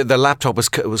mean, the laptop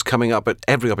was coming up at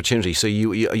every opportunity. So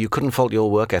you couldn't fault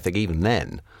your work ethic even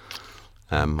then.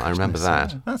 I remember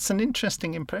that. That's an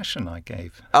interesting impression I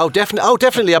gave. Oh,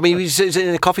 definitely. I mean, you sit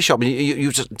in a coffee shop and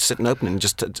you just sit and open it and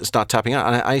just start tapping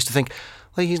out. And I used to think,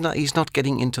 well, he's not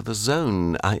getting into the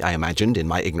zone. I imagined in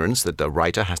my ignorance that a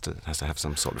writer has to have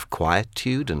some sort of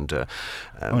quietude and.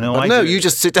 You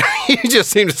just sit down. You just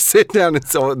seem to sit down, and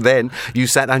so then you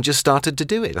sat and just started to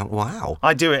do it. Oh, wow!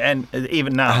 I do it, and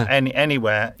even now,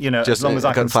 anywhere, just as long as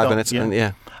I can 5 minutes.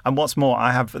 Yeah. And what's more,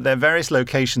 there are various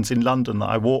locations in London that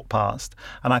I walk past,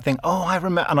 and I think, I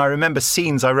remember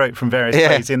scenes I wrote from various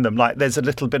plays in them. Like there's a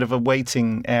little bit of a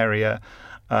waiting area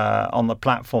on the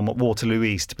platform at Waterloo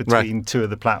East between two of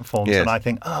the platforms, and I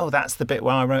think, that's the bit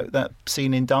where I wrote that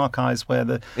scene in Dark Eyes where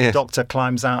the doctor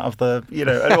climbs out of the,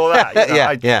 and all that.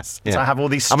 So I have all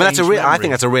these. I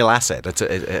think that's a real asset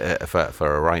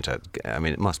for a writer. I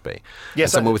mean, it must be.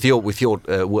 Yes, someone with your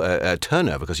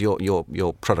turnover, because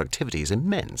your productivity is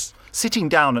immense. Sitting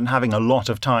down and having a lot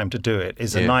of time to do it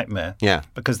is a nightmare. Yeah.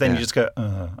 Because then you just go,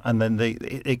 and then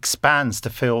it expands to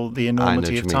fill the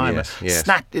enormity of time. Yes.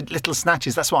 Little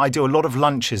snatches. That's what I do. A lot of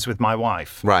lunches with my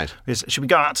wife. Right. Should we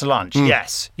go out to lunch?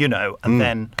 Yes. And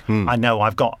then I know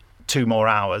I've got 2 more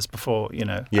hours before,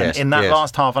 Yes, and in that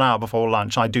last half an hour before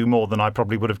lunch, I do more than I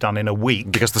probably would have done in a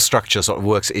week. Because the structure sort of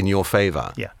works in your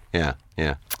favour. Yeah. Yeah.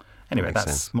 Anyway,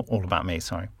 that's all about me.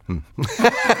 Sorry. Sorry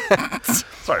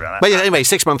about that. But yeah, anyway,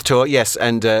 6-month tour, yes,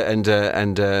 and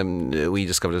we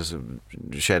discovered a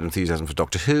shared enthusiasm for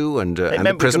Doctor Who and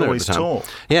Prisoner at the time. Talk.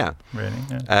 Yeah, really.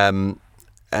 Yeah.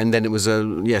 And then it was a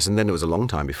long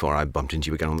time before I bumped into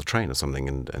you again on the train or something,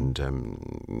 and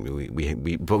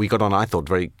we got on, I thought,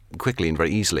 very quickly and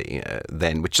very easily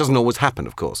then, which doesn't always happen,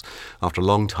 of course. After a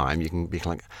long time, you can be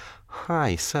like,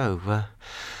 hi, so.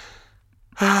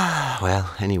 Well,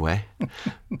 anyway,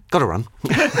 got to run.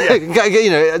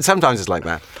 Sometimes it's like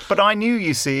that. But I knew,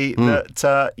 you see,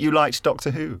 that you liked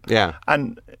Doctor Who. Yeah.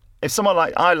 And if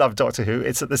someone I love Doctor Who,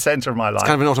 it's at the centre of my life. It's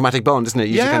kind of an automatic bond, isn't it?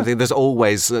 You kind of think there's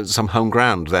always some home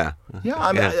ground there.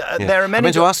 Yeah, there are many. I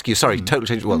meant to ask you. Sorry, totally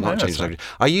changed. Well, not changed.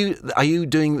 Are you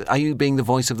being the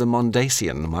voice of the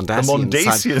Mondasian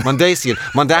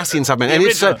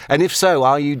Cybermen? And if so,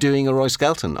 are you doing a Roy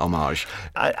Skelton homage?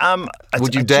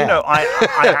 Would you dare? I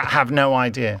have no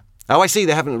idea. Oh, I see.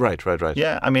 They haven't. Right.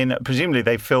 Yeah, I mean, presumably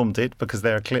they filmed it because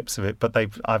there are clips of it. But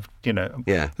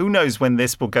who knows when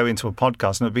this will go into a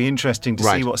podcast? And it'll be interesting to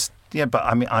see what's. Yeah, but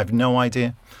I mean, I have no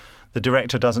idea. The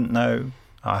director doesn't know.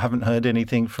 I haven't heard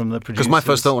anything from the producers. Because my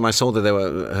first thought when I saw that they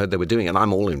were doing it, and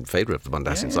I'm all in favour of the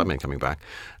Mondasian Cybermen coming back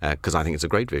because I think it's a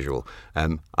great visual.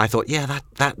 I thought,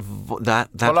 that.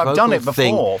 Well, I've done it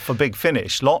thing, before for Big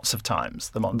Finish lots of times.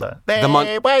 The Mondo.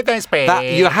 Where they speak.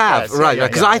 You have, right?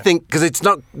 Because I think it's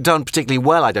not done particularly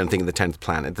well. I don't think in the 10th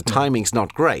Planet. The timing's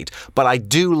not great, but I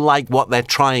do like what they're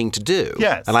trying to do.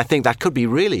 Yes, and I think that could be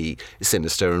really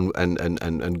sinister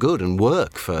and good and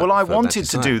work for. Well, I wanted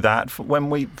to do that when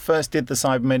we first did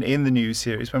the Cybermen in the new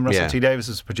series, when Russell T Davies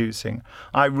was producing.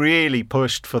 I really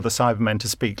pushed for the Cybermen to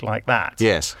speak like that.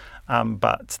 Yes.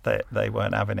 But they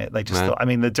weren't having it. They just thought, I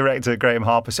mean, the director, Graham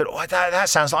Harper, said, that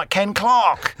sounds like Ken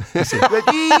Clark. He's a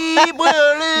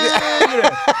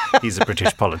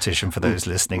British politician, for those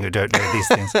listening who don't know these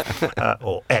things.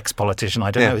 Or ex-politician,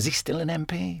 I don't know. Is he still an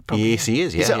MP? Probably. Yes, he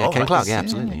is. Yeah, Ken Clark,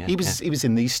 absolutely. Yeah. He was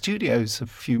in these studios a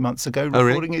few months ago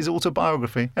recording his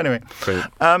autobiography. Anyway.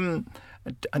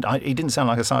 And he didn't sound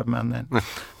like a Cyberman then,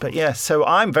 but so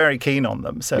I'm very keen on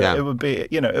them. So it would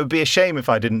be a shame if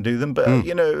I didn't do them. But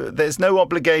there's no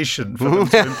obligation for them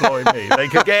to employ me. They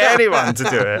could get anyone to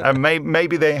do it, and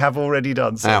maybe they have already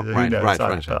done so. Who knows?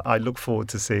 But I look forward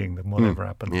to seeing them, whatever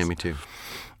happens. Yeah, me too.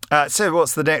 So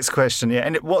what's the next question? Yeah,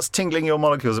 and what's tingling your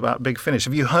molecules about Big Finish?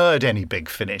 Have you heard any Big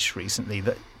Finish recently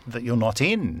that you're not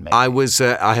in? Maybe? I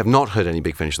have not heard any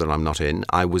Big Finish that I'm not in.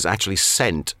 I was actually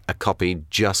sent a copy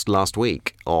just last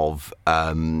week of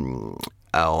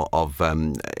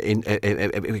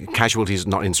Casualties,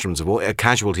 not Instruments of War,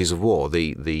 Casualties of War,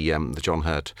 the John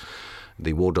Hurt,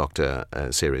 the War Doctor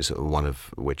series, one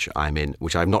of which I'm in,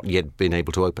 which I've not yet been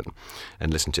able to open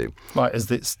and listen to. Right, is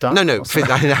it stuck? No,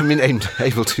 I'm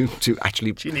able to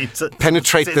actually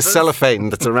penetrate the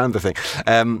cellophane that's around the thing.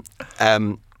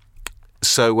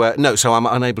 So I'm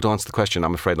unable to answer the question.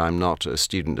 I'm afraid I'm not a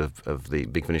student of the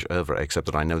Big Finish oeuvre, except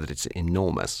that I know that it's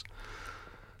enormous.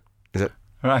 Is it?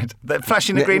 Right, they're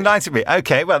flashing the green light at me.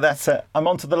 Okay, well, that's. I'm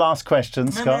on to the last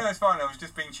question, Scott. No, that's fine. I was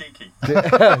just being cheeky.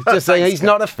 Just saying he's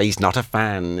not a fan. It's not that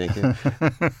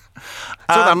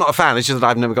I'm not a fan. It's just that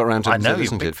I've never got around to. I know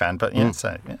you're a big fan, but yeah.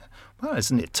 So yeah. Well,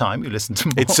 isn't it time you listen to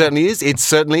more? It certainly is. It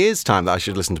certainly is time that I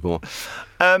should listen to more.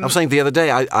 I was saying the other day,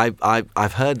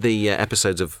 I've heard the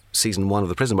episodes of season 1 of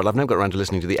The Prison, but I've never got around to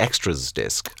listening to the extras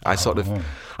disc. I'm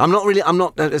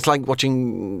not. It's like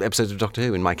watching episodes of Doctor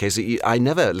Who. In my case, I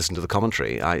never listen to the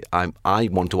commentary. I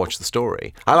want to watch the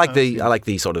story. I like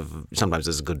the sort of, sometimes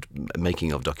there's a good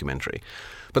making of documentary.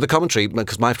 But the commentary,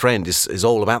 because my friend is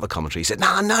all about the commentary, he said,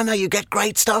 no, you get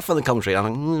great stuff on the commentary. I'm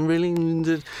like, really?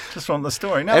 Just want the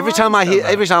story. No, every time I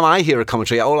hear a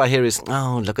commentary, all I hear is,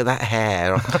 oh, look at that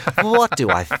hair. What do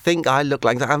I think I look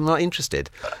like? I'm not interested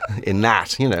in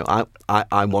that. You know,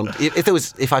 I want,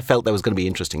 if I felt there was going to be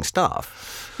interesting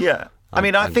stuff. Yeah.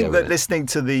 I think that listening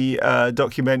to the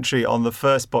documentary on the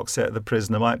first box set of The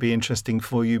Prisoner might be interesting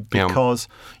for you because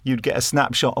you'd get a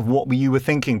snapshot of what you were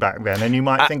thinking back then, and you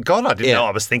might think, God, I didn't know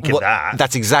I was thinking that.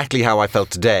 That's exactly how I felt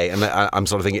today, and I'm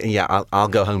sort of thinking, I'll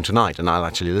go home tonight and I'll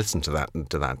actually listen to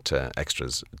that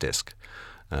extras disc.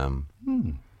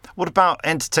 What about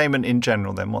entertainment in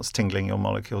general then? What's tingling your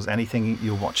molecules? Anything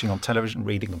you're watching on television,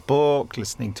 reading a book,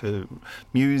 listening to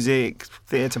music,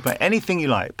 theatre play, anything you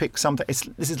like. Pick something.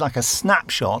 This is like a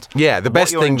snapshot. Yeah, the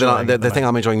best thing, the thing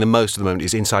I'm enjoying the most at the moment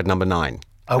is Inside Number 9.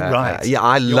 Oh, right.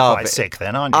 I love quite it. Sick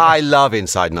then, aren't you? I love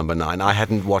Inside Number 9. I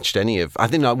hadn't watched any of... I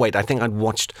think I'd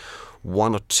watched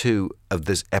 1 or 2 of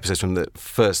these episodes from the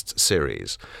first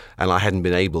series, and I hadn't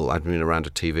been around a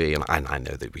TV, and I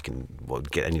know that we can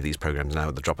get any of these programs now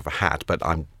at the drop of a hat, but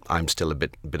I'm still a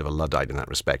bit of a Luddite in that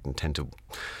respect, and tend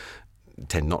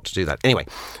not to do that. Anyway.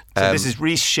 So this is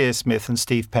Reece Shearsmith and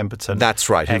Steve Pemberton. That's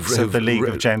right. Ex of the League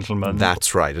of Gentlemen.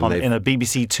 That's right. And in a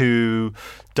BBC Two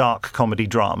dark comedy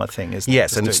drama thing, isn't it?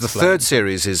 Yes, and it's the third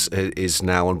series is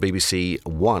now on BBC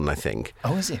One, I think.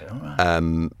 Oh, is it? All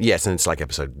right. Yes, and it's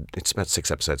about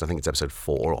 6 episodes. I think it's episode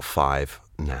 4 or 5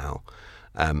 now.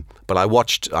 But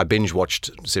I binge watched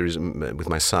series with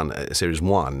my son, series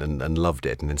 1, and loved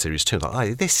it, and then series 2,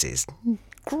 this is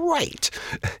great.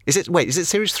 Is it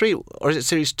series 3 or is it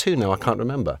series 2 now? I can't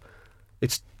remember.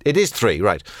 It is 3,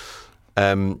 right.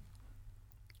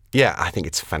 Yeah, I think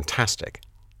it's fantastic.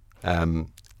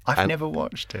 I've never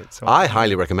watched it. So I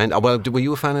highly recommend. Well, were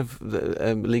you a fan of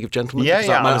the League of Gentlemen? Yeah,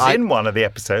 I was in one of the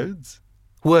episodes.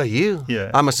 Were you? Yeah.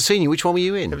 I must have seen you. Which one were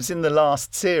you in? It was in the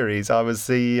last series. I was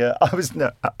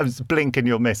Blink and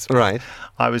You'll Miss Me. Right.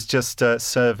 I was just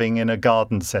serving in a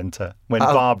garden centre when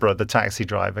Barbara, the taxi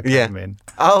driver, came in.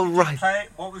 Oh, right.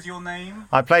 What was your name?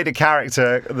 I played a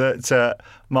character that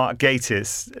Mark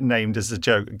Gatiss named as a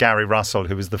joke, Gary Russell,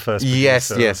 who was the first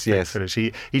producer. Yes.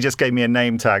 He just gave me a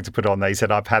name tag to put on there. He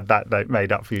said, I've had that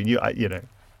made up for you. You know.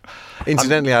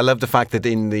 Incidentally, I love the fact that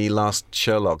in the last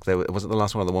Sherlock, wasn't the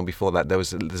last one or the one before that,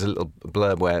 there's a little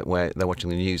blurb where they're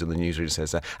watching the news and the newsreader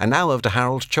says, and now over to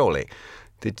Harold Chorley.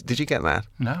 Did you get that?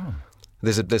 No.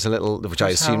 There's a little, which I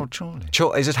assume... Harold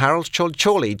Chorley? Is it Harold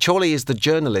Chorley? Chorley is the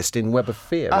journalist in Web of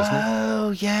Fear, isn't it? Oh,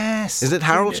 yes. Is it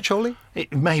Harold Chorley?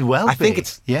 It may well be. I think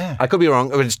it's... Yeah. I could be wrong,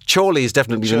 but Chorley is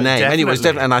definitely the name. Definitely.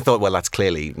 Anyway, and I thought, well, that's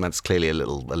clearly a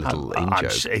little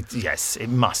in-joke. Yes, it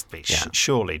must be. Yeah.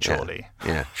 Surely Chorley.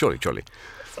 Yeah, surely Chorley.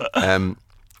 I'm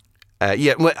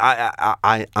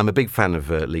a big fan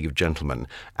of League of Gentlemen,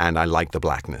 and I like the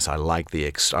blackness. I like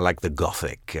the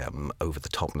gothic over the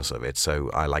topness of it.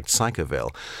 So I liked Psychoville.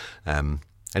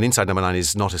 And Inside Number 9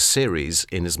 is not a series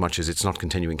in as much as it's not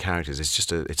continuing characters. It's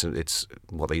just it's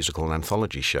what they used to call an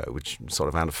anthology show, which is sort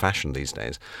of out of fashion these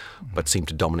days, but seemed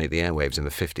to dominate the airwaves in the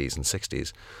 50s and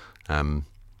 60s. And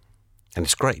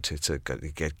it's great.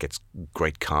 It gets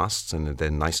great casts, and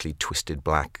they're nicely twisted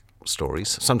black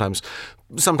stories. Sometimes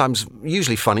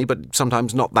usually funny, but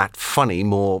sometimes not that funny,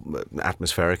 more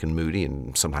atmospheric and moody,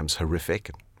 and sometimes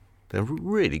horrific. They're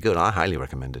really good. I highly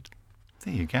recommend it.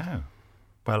 There you go.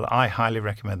 Well, I highly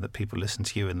recommend that people listen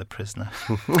to you in The Prisoner.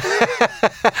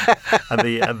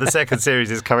 and the second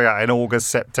series is coming out in August,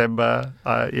 September.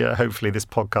 Hopefully this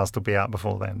podcast will be out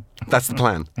before then. That's the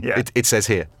plan. Yeah. It says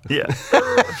here. Yeah.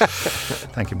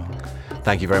 Thank you, Mark.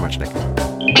 Thank you very much, Nick.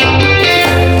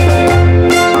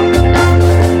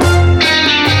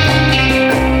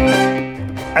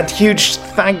 And huge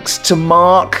thanks to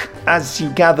Mark. As you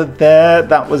gathered there,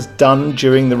 that was done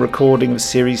during the recording of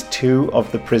Series 2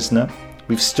 of The Prisoner.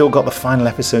 We've still got the final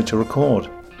episode to record,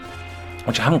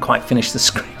 which I haven't quite finished the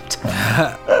script.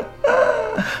 But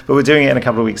we're doing it in a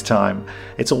couple of weeks' time.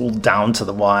 It's all down to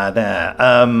the wire there.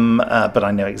 But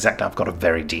I know exactly. I've got a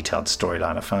very detailed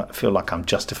storyline. I feel like I'm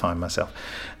justifying myself.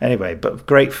 Anyway, but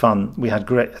great fun. We had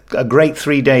a great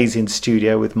 3 days in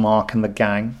studio with Mark and the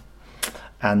gang.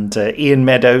 And Ian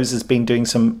Meadows has been doing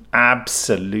some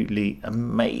absolutely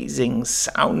amazing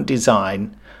sound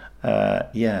design.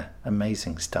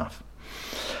 Amazing stuff.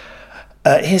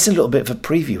 Here's a little bit of a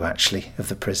preview, actually, of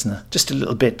The Prisoner. Just a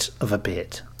little bit of a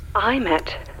bit. I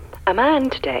met a man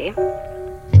today.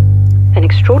 An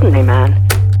extraordinary man.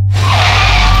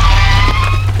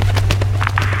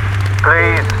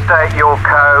 Please state your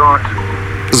code.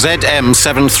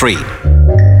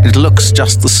 ZM73. It looks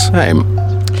just the same.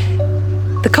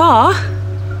 The car?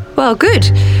 Well,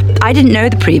 good. I didn't know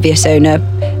the previous owner.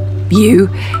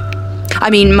 You. I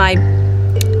mean,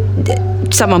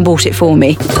 someone bought it for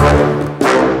me.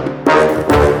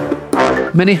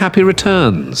 Many happy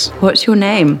returns. What's your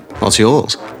name? What's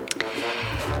yours?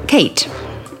 Kate.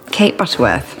 Kate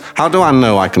Butterworth. How do I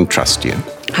know I can trust you?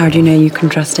 How do you know you can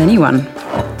trust anyone?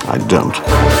 I don't.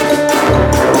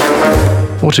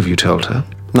 What have you told her?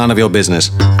 None of your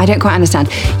business. I don't quite understand.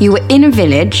 You were in a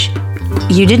village,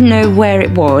 you didn't know where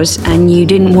it was, and you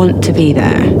didn't want to be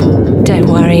there. Don't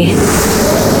worry.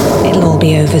 It'll all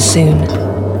be over soon.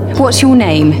 What's your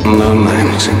name? No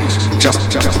names. Just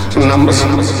numbers.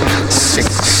 6.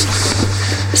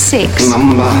 6?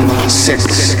 Number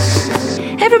 6.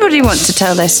 Everybody wants to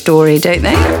tell their story, don't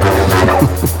they?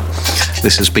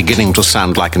 This is beginning to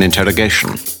sound like an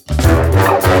interrogation.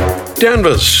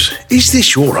 Danvers, is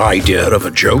this your idea of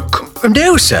a joke?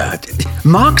 No, sir.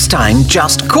 Mark Stein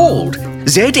just called.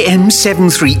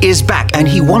 ZM73 is back and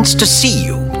he wants to see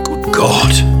you. Good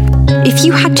God. If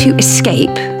you had to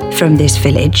escape from this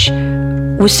village,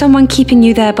 was someone keeping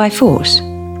you there by force?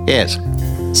 Yes.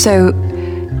 So,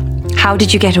 how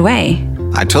did you get away?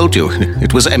 I told you,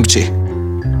 it was empty.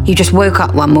 You just woke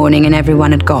up one morning and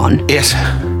everyone had gone? Yes.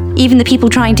 Even the people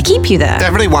trying to keep you there?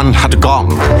 Everyone had gone.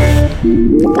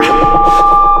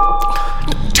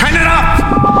 Turn it off!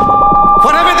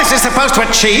 Whatever this is supposed to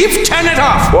achieve, turn it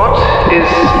off! What is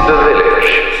the village?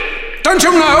 Don't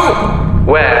you know?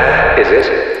 Where is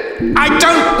it? I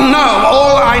don't know.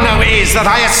 All I know is that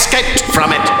I escaped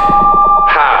from it.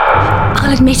 How?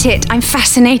 I'll admit it, I'm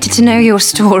fascinated to know your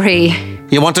story.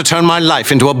 You want to turn my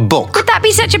life into a book? Would that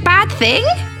be such a bad thing?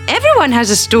 Everyone has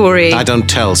a story. I don't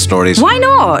tell stories. Why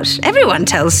not? Everyone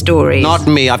tells stories. Not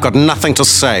me. I've got nothing to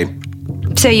say.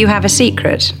 So you have a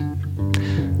secret?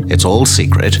 It's all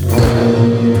secret.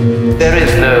 There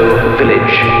is no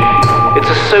village. It's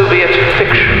a Soviet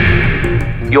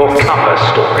fiction. Your cover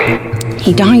story.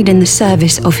 He died in the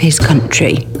service of his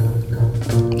country.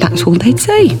 That's all they'd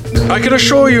say. I can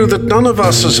assure you that none of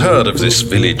us has heard of this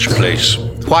village place.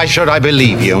 Why should I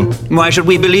believe you? Why should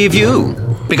we believe you?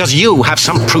 Because you have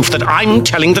some proof that I'm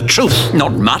telling the truth.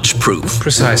 Not much proof.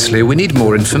 Precisely. We need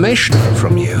more information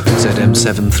from you,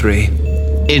 ZM73.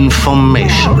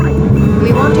 Information.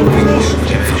 We want information.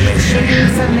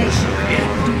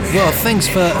 Well, thanks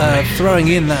for throwing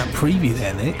in that preview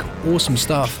there, Nick. Awesome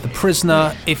stuff. The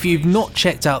Prisoner. If you've not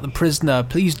checked out The Prisoner,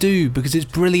 please do, because it's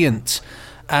brilliant.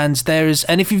 And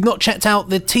if you've not checked out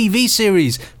the TV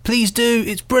series, please do.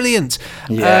 It's brilliant.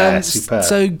 Yeah, superb.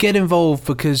 So get involved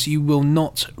because you will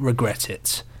not regret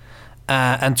it.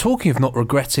 And talking of not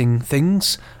regretting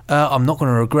things, I'm not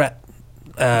going to regret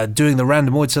doing the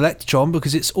Randomoid Selectatron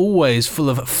because it's always full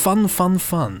of fun.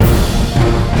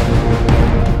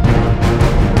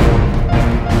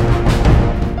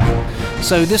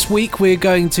 So this week we're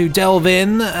going to delve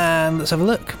in and let's have a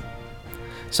look.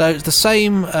 So it's the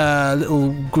same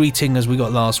little greeting as we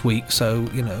got last week, so,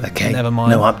 okay. Never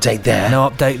mind. No update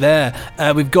there.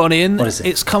 We've gone in. What is it?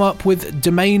 It's come up with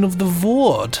Domain of the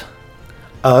Void.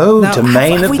 Oh, now,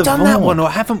 Domain of the Void. Have we done that one, or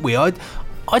haven't we? I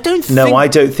don't think... No, I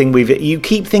don't think we've... You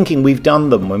keep thinking we've done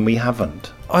them when we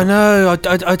haven't. I know.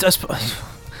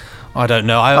 I don't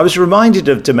know. I was reminded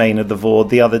of Domain of the Void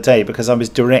the other day because I was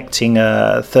directing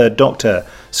a Third Doctor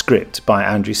script by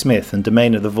Andrew Smith, and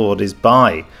Domain of the Void is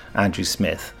by Andrew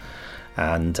Smith.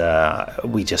 And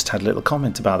we just had a little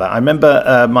comment about that. I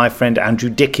remember my friend Andrew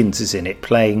Dickens is in it,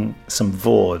 playing some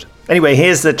Vord. Anyway,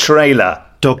 here's the trailer.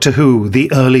 Doctor Who,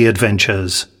 The Early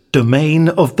Adventures, Domain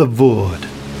of the Vord.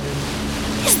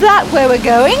 Is that where we're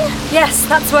going? Yes,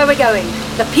 that's where we're going.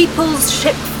 The People's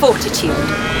Ship Fortitude.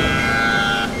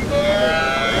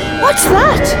 What's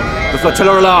that? The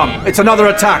flotilla alarm. It's another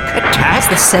attack. It's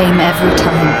the same every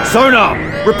time. Sonar,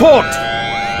 report.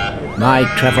 My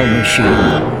travel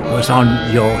machine was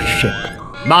on your ship.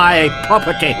 My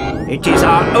property. It is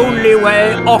our only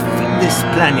way off this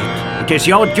planet. It is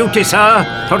your duty, sir,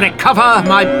 to recover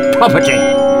my property.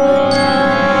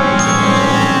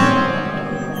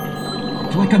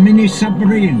 It's like a mini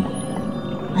submarine.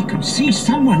 I could see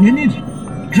someone in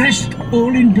it, dressed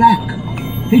all in black.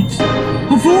 It's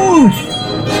a Vord!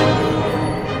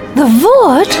 The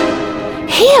Vord?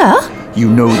 Here? You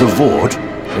know the Vord?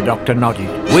 The doctor nodded.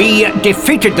 We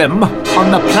defeated them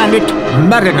on the planet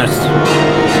Marinus.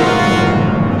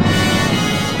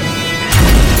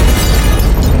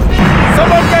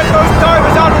 Someone get those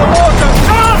divers out of the water!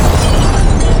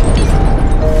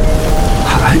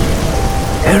 I'm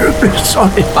terribly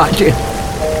sorry, my dear.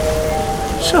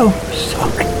 So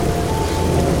sorry.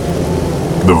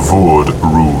 The Vord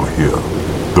rule here.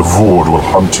 The Vord will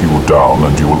hunt you down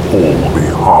and you will all be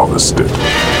harvested.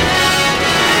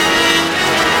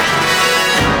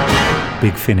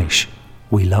 Big Finish.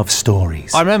 We love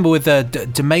stories. I remember with the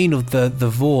Domain of the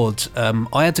Vord,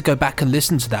 I had to go back and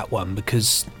listen to that one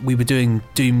because we were doing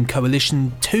Doom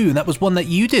Coalition 2, and that was one that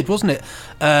you did, wasn't it?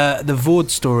 The Vord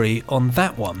story on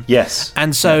that one. Yes.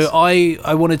 And so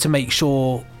I wanted to make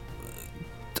sure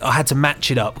I had to match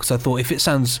it up because I thought if it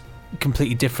sounds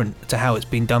completely different to how it's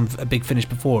been done a Big Finish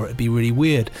before, it'd be really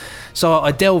weird. So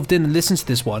I delved in and listened to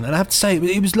this one, and I have to say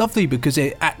it was lovely because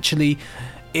it actually...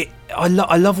 I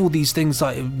love all these things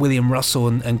like William Russell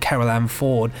and Carol Ann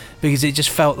Ford because it just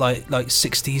felt like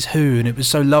 60s Who, and it was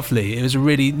so lovely. It was a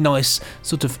really nice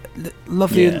sort of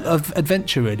lovely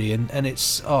adventure really, and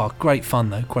it's great fun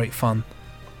though, great fun.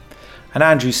 And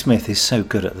Andrew Smith is so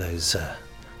good at those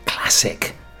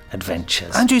classic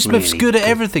adventures. Andrew Smith's really good at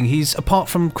everything. He's apart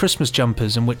from Christmas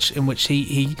Jumpers, in which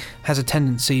he has a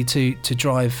tendency to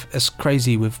drive us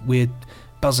crazy with weird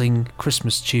buzzing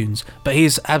Christmas tunes, but he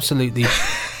is absolutely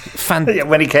fantastic.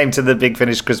 When he came to the Big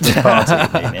Finish Christmas party,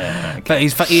 okay.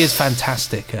 But he is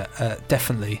fantastic,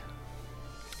 definitely.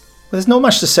 Well, there's not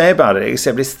much to say about it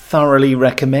except it's thoroughly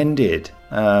recommended.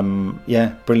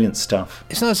 Brilliant stuff.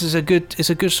 It's nice. It's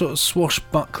a good sort of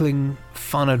swashbuckling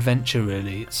fun adventure.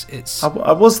 Really, it's.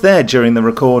 I was there during the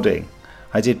recording.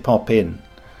 I did pop in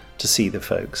to see the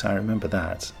folks. I remember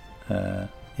that.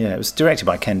 It was directed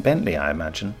by Ken Bentley, I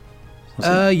imagine.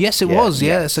 Yes, it was.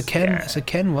 Yeah, it's a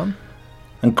Ken one.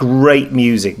 And great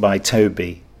music by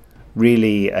Toby.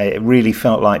 Really, it really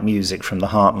felt like music from the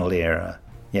Hartnell era.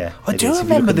 Yeah, I do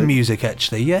remember the music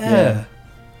actually. Yeah.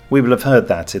 We will have heard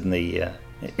that in the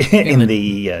in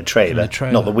the trailer.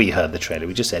 Not that we heard the trailer.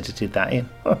 We just edited that in.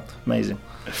 Amazing.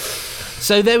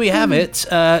 So there we have it.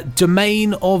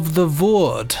 Domain of the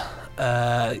Vord.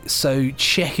 So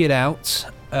check it out.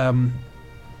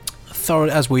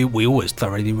 As we always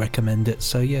thoroughly recommend it,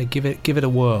 so yeah, give it a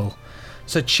whirl.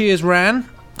 So cheers, Ran.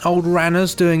 Old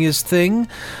Ranner's doing his thing.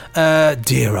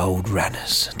 Dear old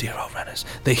Ranner's,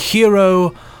 the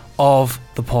hero of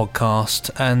the podcast,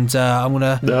 and I'm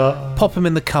gonna pop him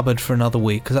in the cupboard for another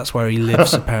week because that's where he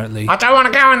lives apparently. I don't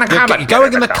want to go in the cupboard. You're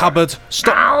going in the cupboard.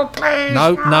 Stop. No, please.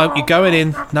 No, you're going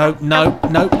in. No,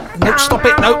 stop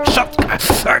it. No, shut.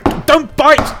 Don't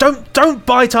bite. Don't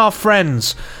bite our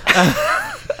friends.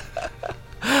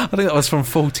 I think that was from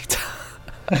 40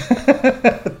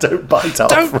 Don't bite our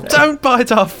friends. Don't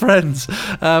bite our friends.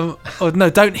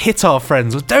 Don't hit our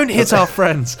friends. Don't hit our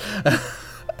friends.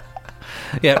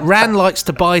 Ran likes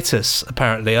to bite us,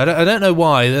 apparently. I don't know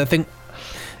why. I think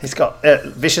he's got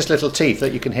vicious little teeth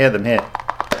that you can hear them here.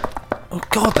 Oh,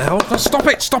 God, the hell. Stop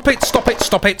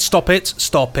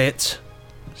it.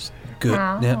 Good.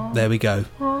 Yeah, there we go.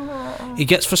 He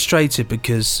gets frustrated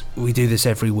because we do this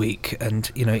every week,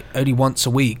 and only once a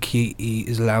week he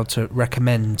is allowed to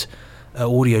recommend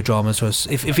audio dramas to us.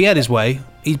 If he had his way,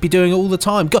 he'd be doing it all the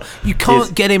time. God, you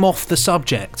can't get him off the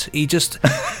subject. He just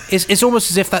it's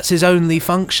almost as if that's his only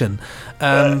function.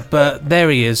 But there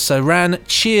he is. So Ran,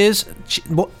 cheers.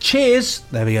 Cheers.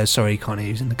 There we go. Sorry, he can't hear.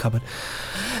 He's in the cupboard.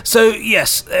 So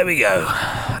yes, there we go.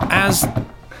 As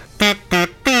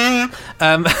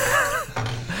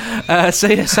so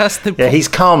yes, that's the. He's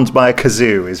calmed by a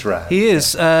kazoo, is Ran. He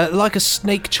is like a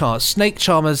snake charmer. Snake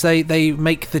charmers, they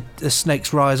make the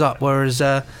snakes rise up, whereas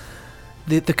the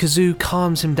kazoo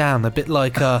calms him down. A bit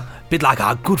like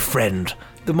our good friend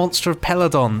the monster of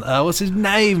Peladon. What's his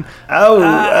name?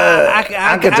 Agador.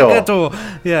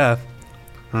 Yeah.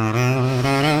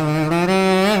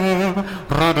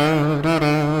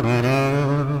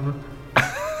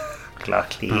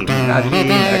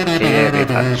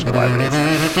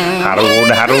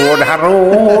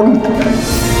 Haroon.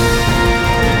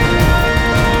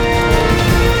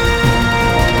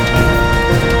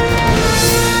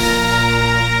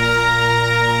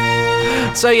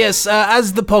 So yes,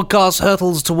 as the podcast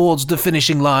hurtles towards the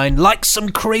finishing line, like some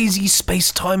crazy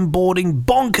space-time boarding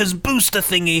bonkers booster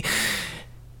thingy,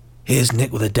 here's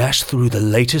Nick with a dash through the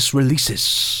latest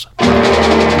releases.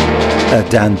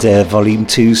 Dan Dare Volume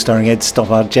 2, starring Ed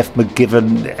Stoppard, Jeff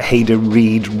McGivern, Hader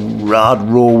Reed, Rod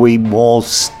Rawey, Wall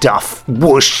Stuff,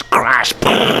 Whoosh, Crash,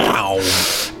 Pow.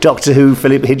 Doctor Who,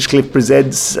 Philip Hinchcliffe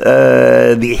presents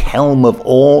The Helm of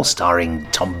Awe, starring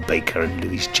Tom Baker and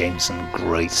Louise Jameson.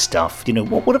 Great stuff. You know,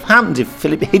 what would have happened if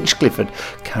Philip Hinchcliffe had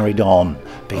carried on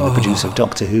being the producer of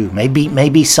Doctor Who?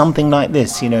 Maybe something like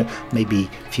this, you know,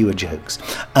 maybe fewer jokes.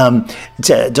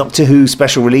 Doctor Who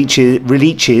special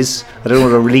releases. I don't know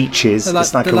what a release is.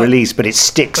 It's like a release, but it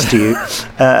sticks to you.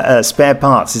 Spare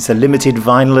parts. It's a limited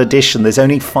vinyl edition. There's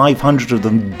only 500 of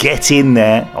them. Get in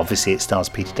there. Obviously, it stars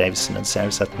Peter Davison and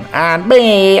Sarah Sutton. And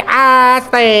me as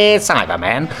the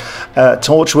Cyberman.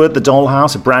 Torchwood, The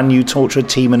Dollhouse, a brand new Torchwood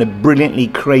team and a brilliantly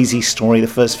crazy story. The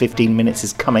first 15 minutes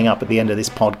is coming up at the end of this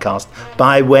podcast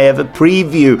by way of a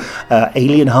preview.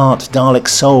 Alien Heart, Dalek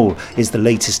Soul is the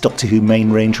latest Doctor Who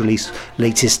main range release.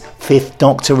 Latest 5th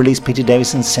Doctor release, Peter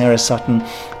Davison, Sarah Sutton.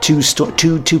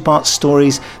 Two-part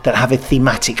stories that have a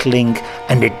thematic link,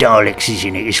 and the Daleks is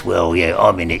in it as well. Yeah,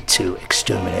 I'm in it too.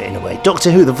 Exterminate in a way. Doctor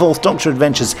Who, The 4th Doctor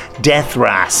Adventures, Death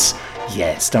Ras.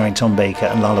 Yeah, starring Tom Baker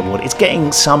and Lalla Ward. It's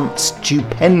getting some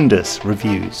stupendous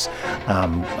reviews.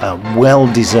 Well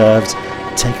deserved.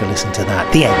 Take a listen to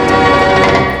that. The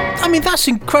end. I mean, that's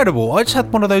incredible. I just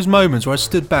had one of those moments where I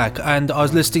stood back and I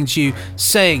was listening to you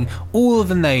saying all of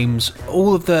the names,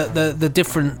 all of the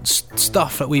different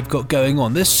stuff that we've got going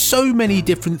on. There's so many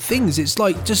different things. It's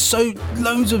like just so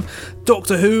loads of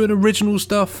Doctor Who and original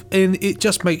stuff, and it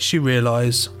just makes you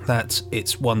realise that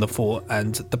it's wonderful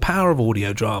and the power of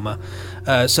audio drama.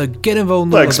 So get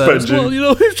involved in all of those. Well, you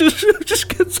know, it just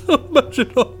gets so much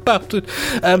about it.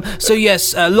 So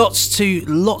yes, lots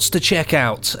to check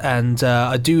out, and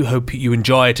I do hope you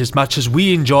enjoy it as much as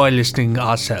we enjoy listening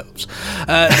ourselves.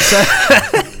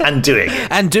 And doing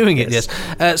it. Yes.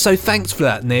 So thanks for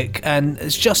that, Nick. And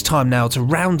it's just time now to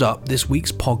round up this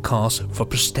week's podcast for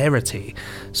posterity.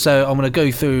 So I'm going to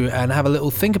go through and have a little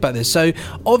think about this. So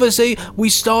obviously we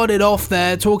started off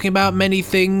there talking about many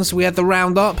things. We had the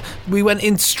roundup. We went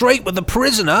in straight with The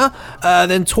Prisoner,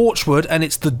 then Torchwood, and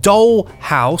it's The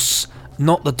Dollhouse.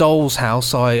 Not The Doll's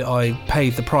House. I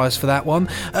paid the price for that one.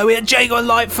 We had Jago and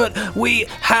Lightfoot. We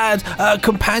had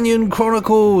Companion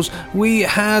Chronicles. We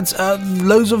had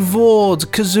loads of Vord,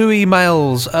 Kazoo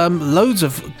emails, loads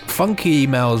of funky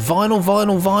emails,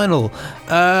 vinyl.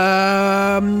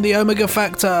 The Omega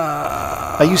Factor.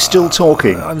 Are you still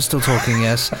talking? I'm still talking,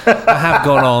 yes. I have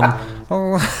gone on.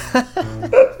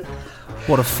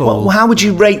 What a fool. Well, how would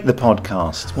you rate the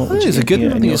podcast? What would it's a good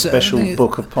one. In your special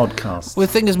book of podcasts? Well,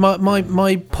 the thing is, my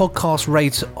podcast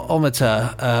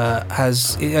rateometer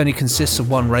it only consists of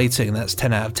one rating, and that's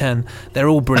 10 out of 10. They're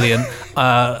all brilliant.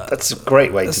 That's a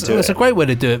great way to do it. It's a great way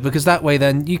to do it, because that way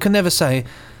then you can never say,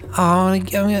 I'm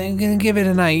going to give it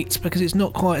an 8 because it's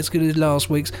not quite as good as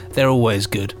last week's. They're always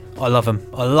good. I love them.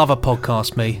 I love a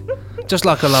podcast, me. Just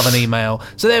like I love an email.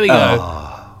 So there we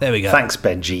go. There we go. Thanks,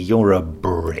 Benji. You're a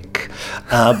brick.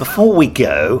 Before we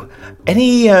go,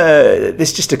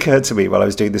 this just occurred to me while I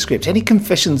was doing the script. Any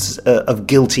confessions of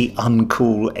guilty,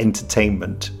 uncool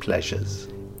entertainment pleasures?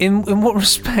 In what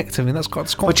respect? I mean, that's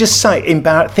quite. Well, just say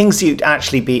things you'd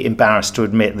actually be embarrassed to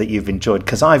admit that you've enjoyed.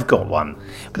 Because I've got one.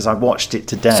 Because I watched it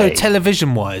today. So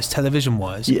television-wise,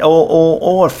 yeah,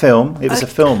 or a film. It was a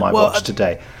film I watched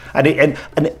today.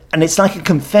 And it's like a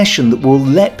confession that will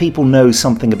let people know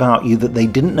something about you that they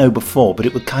didn't know before, but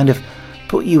it would kind of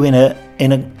put you in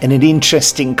an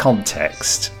interesting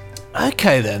context.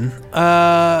 Okay then.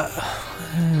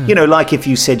 You know, like if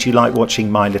you said you like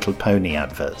watching My Little Pony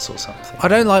adverts or something. I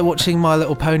don't like watching My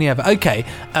Little Pony adverts. Okay,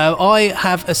 I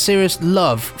have a serious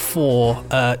love for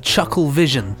Chuckle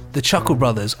Vision, the Chuckle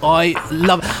Brothers. I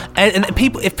love, and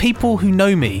if people who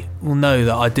know me will know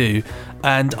that I do.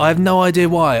 And I have no idea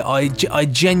why. I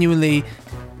genuinely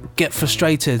get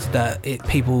frustrated that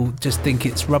people just think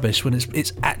it's rubbish when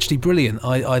it's actually brilliant.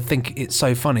 I think it's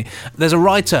so funny. There's a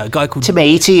writer, a guy called To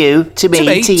me, to you, to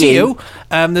me, to you.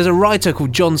 There's a writer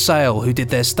called John Sale who did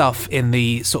their stuff in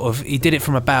the he did it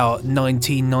from about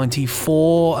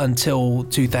 1994 until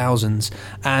 2000s,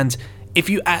 and if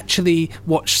you actually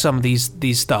watch some of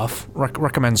these stuff,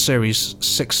 recommend series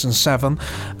 6 and 7,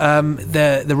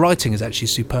 the writing is actually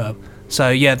superb. So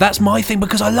yeah, that's my thing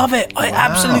because I love it. I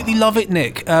absolutely love it,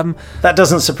 Nick. That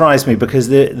doesn't surprise me because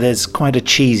there's quite a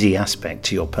cheesy aspect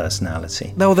to your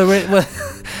personality. No,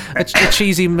 a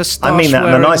cheesy moustache. I mean that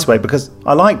in a nice way because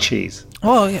I like cheese.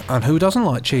 Well, yeah, and who doesn't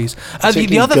like cheese?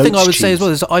 The other thing I would say as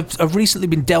well is I've recently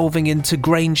been delving into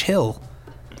Grange Hill.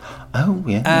 Oh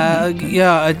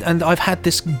yeah. And I've had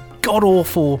this god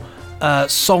awful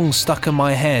song stuck in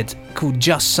my head called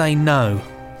 "Just Say No."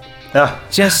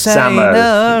 Just say Zammo.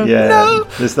 no. Yeah. No.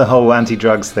 There's the whole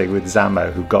anti-drugs thing with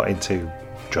Zammo, who got into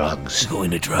drugs. Got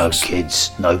into drugs. No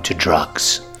kids, no to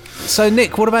drugs. So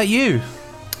Nick, what about you?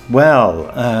 Well,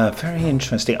 very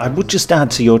interesting. I would just add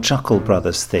to your Chuckle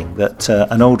Brothers thing that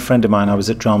an old friend of mine I was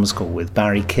at drama school with,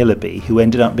 Barry Killaby, who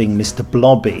ended up being Mr.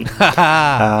 Blobby.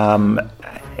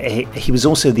 He was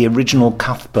also the original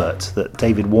Cuthbert that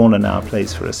David Warner now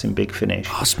plays for us in Big Finish.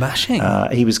 Oh, smashing.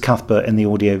 He was Cuthbert in the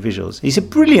audio visuals. He's a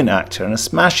brilliant actor and a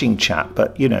smashing chap,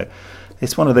 but,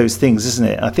 it's one of those things, isn't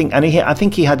it? I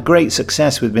think he had great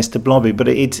success with Mr. Blobby, but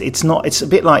it's a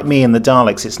bit like me and the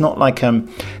Daleks. It's not like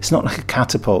a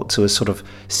catapult to a sort of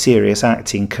serious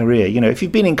acting career. If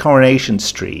you've been in Coronation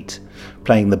Street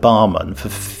playing the barman for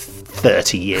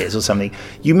 30 years or something,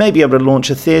 you may be able to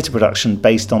launch a theatre production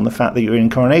based on the fact that you're in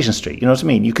Coronation Street. You know what I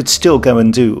mean? You could still go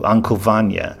and do Uncle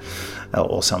Vanya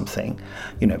or something,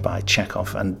 by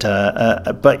Chekhov, and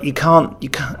but you can't,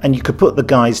 and you could put the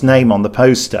guy's name on the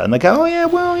poster, and they go, oh yeah,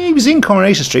 well he was in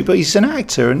Coronation Street, but he's an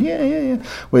actor, and yeah.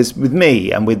 Whereas with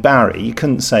me and with Barry, you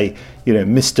couldn't say,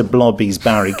 Mr. Blobby's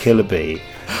Barry Killaby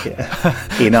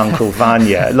in Uncle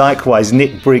Vanya. Likewise,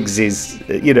 Nick Briggs is,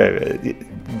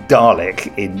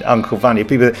 Dalek in Uncle Vanya.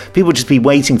 People just be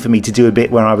waiting for me to do a bit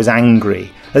where I was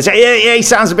angry. They say, yeah, he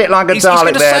sounds a bit like a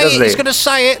Dalek there, doesn't he? He's going to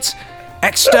say it.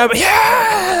 Exterminate.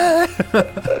 Yeah!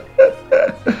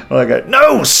 Well, I go,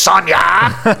 no, Sonia!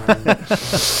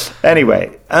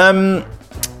 Anyway,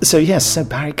 so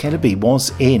Barry Killaby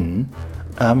was in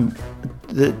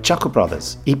the Chuckle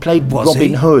Brothers. He played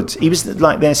Robin Hood. He was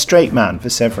like their straight man for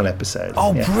several episodes.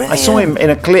 Oh, brilliant. I saw him in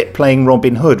a clip playing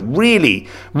Robin Hood. Really,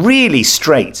 really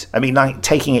straight. I mean, like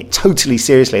taking it totally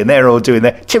seriously. And they're all doing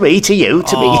their, to me, to you,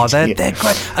 to me, to you. They're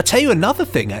great. I'll tell you another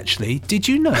thing, actually. Did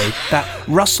you know that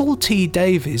Russell T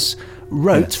Davies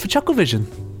wrote for Chucklevision?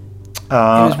 It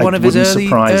was one of his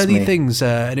early things,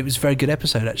 and it was a very good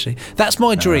episode, actually. That's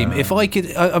my dream. If I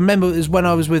could, I remember it was when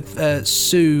I was with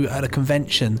Sue at a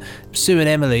convention. Sue and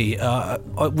Emily,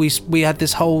 we had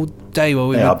this whole day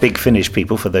where they are Big Finish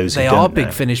people. For those who don't know, they are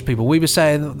Big Finish people. We were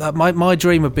saying that my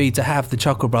dream would be to have the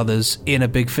Chuckle Brothers in a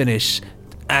Big Finish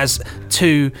as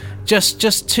two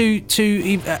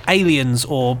aliens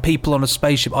or people on a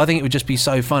spaceship. I think it would just be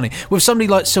so funny with somebody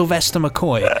like Sylvester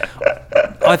McCoy.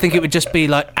 I think it would just be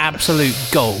like absolute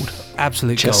gold.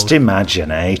 Just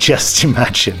imagine, eh? Just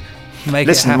imagine.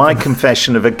 Listen, my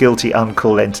confession of a guilty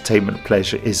uncle entertainment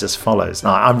pleasure is as follows.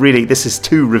 Now, this is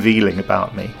too revealing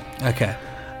about me. Okay.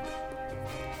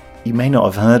 You may not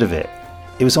have heard of it.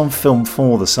 It was on Film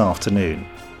 4 this afternoon.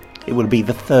 It will be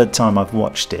the third time I've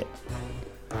watched it.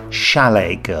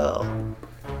 Chalet Girl.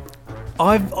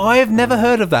 I've never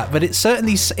heard of that, but it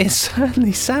certainly sounds.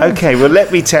 Okay, well,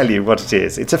 let me tell you what it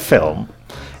is. It's a film.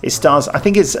 It stars, I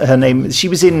think it's her name. She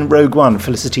was in Rogue One,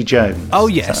 Felicity Jones. Oh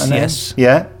yes.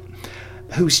 Yeah.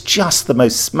 Who's just the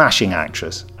most smashing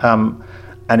actress. And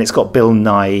it's got Bill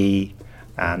Nighy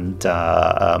and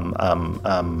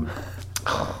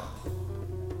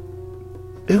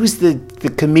who's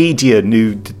the comedian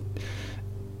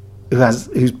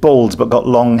who's bald but got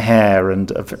long hair and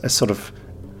a sort of.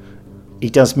 He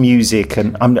does music,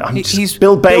 and he's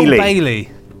Bill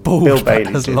Bailey. Bald, Bill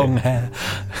Bailey has long hair.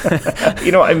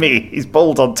 You know what I mean? He's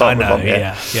bald on top of long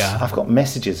hair. Yeah. I've got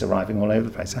messages arriving all over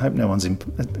the place. I hope no one's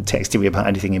texting me about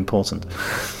anything important.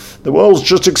 The world's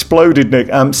just exploded,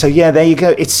 Nick. So yeah, there you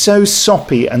go. It's so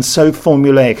soppy and so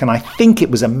formulaic, and I think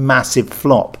it was a massive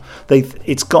flop.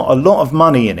 It's got a lot of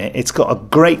money in it. It's got a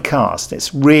great cast.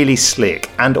 It's really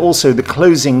slick, and also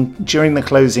during the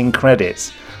closing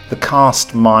credits. The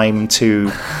cast mime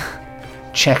to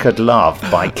Checkered Love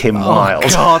by Kim Wilde. Oh,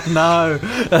 God, no.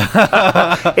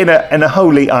 in a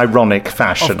wholly ironic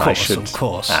fashion, of course, I should of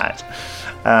course. add.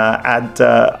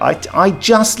 I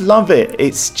just love it.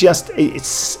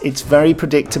 It's very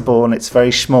predictable and it's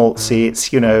very schmaltzy.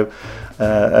 It's,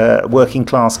 a working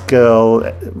class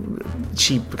girl.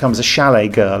 She becomes a chalet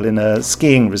girl in a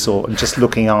skiing resort and just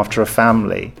looking after a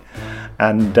family,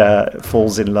 and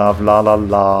falls in love.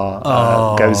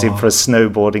 Goes in for a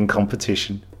snowboarding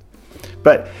competition.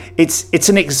 But it's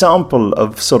an example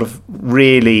of sort of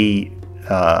really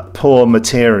poor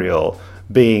material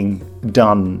being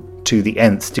done to the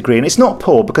nth degree. And it's not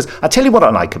poor, because I tell you what I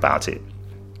like about it,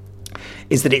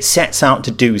 is that it sets out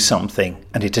to do something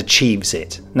and it achieves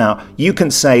it. Now, you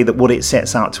can say that what it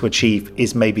sets out to achieve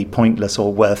is maybe pointless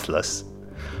or worthless,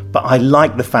 but I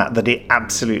like the fact that it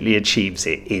absolutely achieves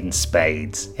it in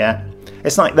spades. Yeah,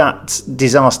 it's like that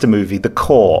disaster movie, The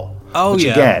Core, which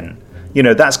again,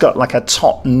 that's got like a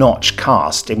top-notch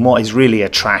cast in what is really a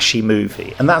trashy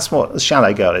movie. And that's what The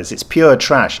Chalet Girl is. It's pure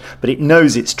trash, but it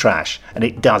knows it's trash, and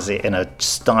it does it in a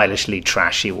stylishly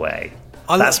trashy way.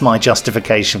 That's my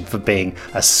justification for being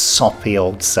a soppy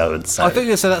old so-and-so. I think you were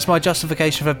going to say that's my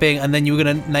justification for being, and then you were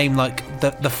going to name like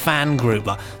the fan group.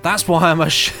 Like, that's why I'm a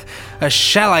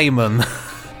chaletman.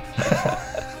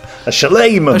 A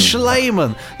chaletman. A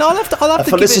chaletman. No, I'll have to a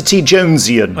Felicity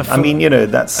Jonesian. I mean,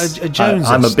 that's a Jonesist.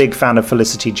 I'm a big fan of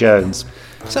Felicity Jones.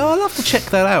 So I'll have to check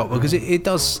that out, because it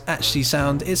does actually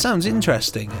sounds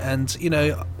interesting, and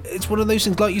it's one of those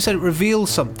things, like you said, it reveals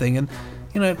something, and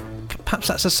perhaps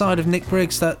that's a side of Nick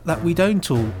Briggs that we don't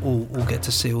all get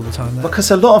to see all the time. Because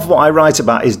a lot of what I write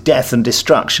about is death and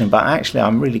destruction, but actually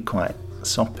I'm really quite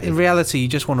soppy. In reality, you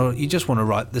just want to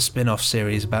write the spin-off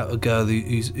series about a girl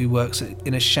who works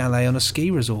in a chalet on a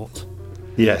ski resort.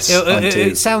 Yes, I do.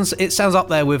 It sounds up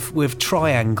there with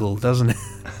Triangle, doesn't it?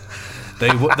 They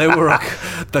were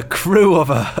the crew of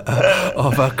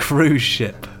a cruise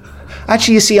ship.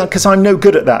 Actually, you see, because I'm no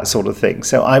good at that sort of thing,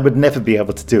 so I would never be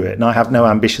able to do it, and I have no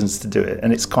ambitions to do it.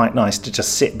 And it's quite nice to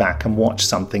just sit back and watch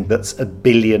something that's a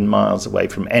billion miles away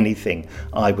from anything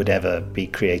I would ever be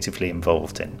creatively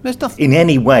involved in. There's nothing in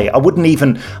any way.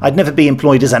 I'd never be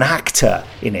employed as an actor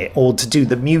in it, or to do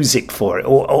the music for it,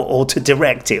 or to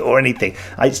direct it, or anything.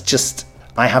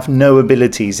 I have no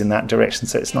abilities in that direction,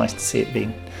 so it's nice to see it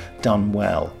being done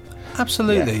well.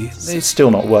 Absolutely. Yeah, it's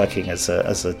still not working as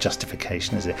a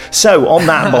justification, is it? So, on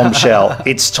that bombshell,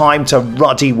 it's time to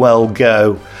ruddy well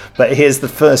go. But here's the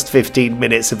first 15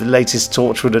 minutes of the latest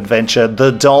Torchwood adventure,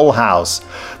 The Dollhouse.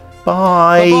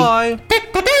 Bye.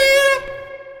 Bye-bye.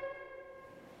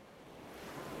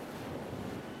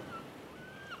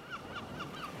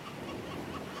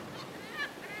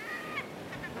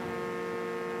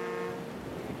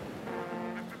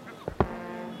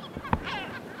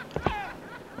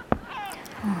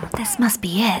 This must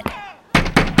be it.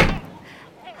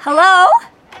 Hello?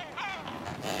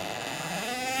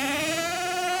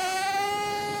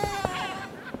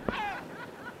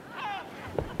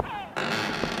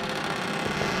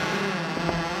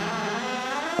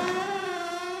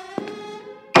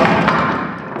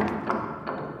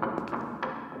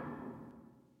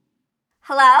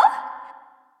 Hello?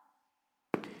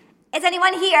 Is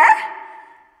anyone here?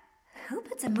 Who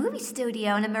puts a movie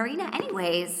studio in a marina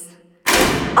anyways?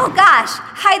 Oh gosh,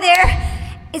 hi there.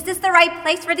 Is this the right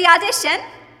place for the audition?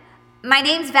 My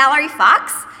name's Valerie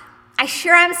Fox. I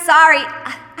sure am sorry.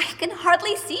 I can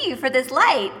hardly see you for this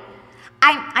light.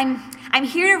 I'm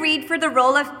here to read for the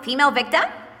role of female victim.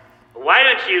 Why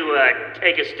don't you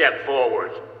take a step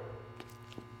forward?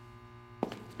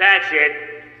 That's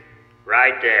it.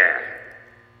 Right there.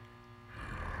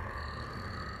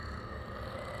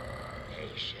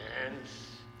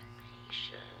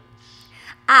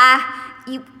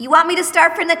 You want me to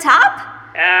start from the top?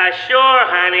 Sure,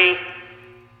 honey.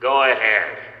 Go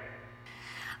ahead.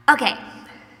 Okay.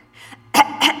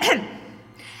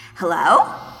 Hello?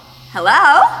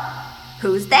 Hello?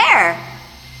 Who's there?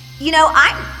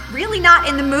 I'm really not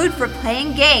in the mood for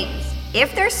playing games.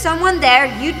 If there's someone there,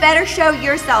 you'd better show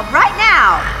yourself right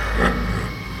now.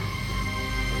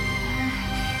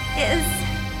 Is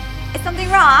something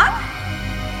wrong?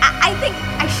 I think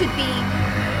I should be...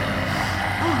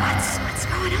 Oh, what's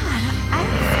going on? I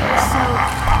don't feel so...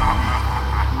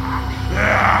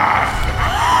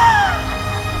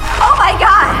 Oh my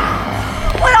God!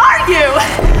 What are you?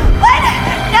 What?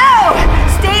 No!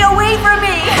 Stay away from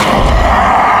me!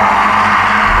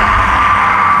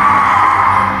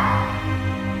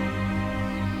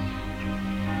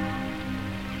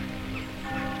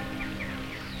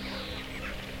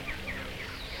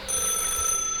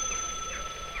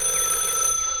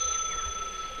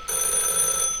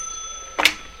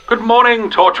 Good morning,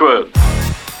 Torchwood.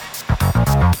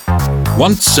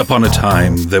 Once upon a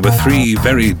time, there were 3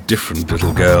 very different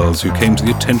little girls who came to the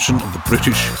attention of the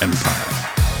British Empire.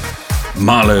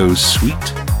 Marlowe Sweet.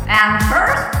 And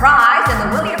first prize in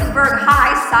the Williamsburg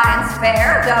High Science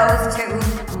Fair goes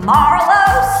to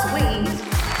Marlowe Sweet.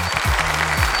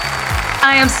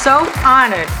 I am so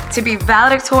honored to be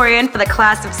valedictorian for the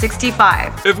class of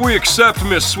 65. If we accept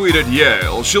Miss Sweet at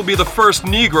Yale, she'll be the first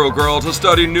Negro girl to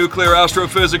study nuclear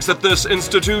astrophysics at this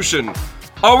institution.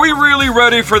 Are we really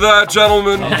ready for that,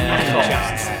 gentlemen?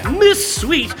 Miss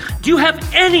Sweet, do you have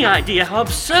any idea how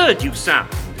absurd you sound?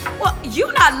 Well,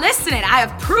 you're not listening. I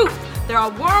have proof. There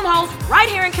are wormholes right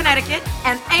here in Connecticut,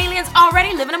 and aliens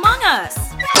already living among us.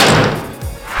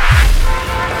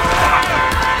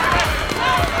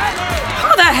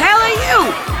 Who the hell are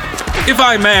you? If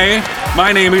I may,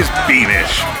 my name is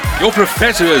Beamish. Your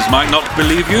professors might not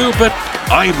believe you, but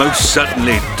I most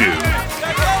certainly do.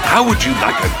 How would you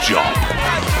like a job?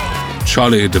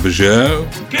 Charlie de Beaujeu?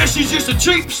 Guess she's just a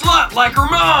cheap slut like her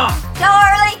mom.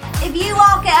 Charlie, if you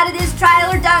walk out of this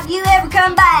trailer, don't you ever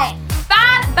come back.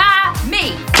 Fine by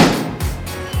me.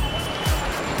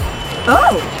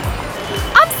 Oh.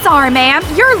 I'm sorry, ma'am.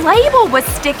 Your label was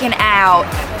sticking out.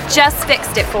 Just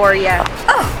fixed it for you.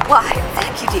 Oh, why,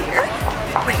 thank you, dear.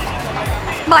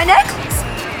 Wait, my necklace?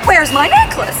 Where's my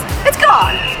necklace? It's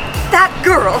gone. That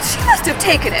girl, she must have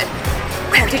taken it.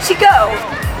 Where did she go?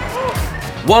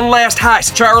 One last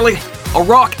heist, Charlie. A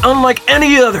rock unlike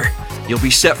any other. You'll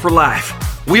be set for life.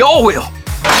 We all will.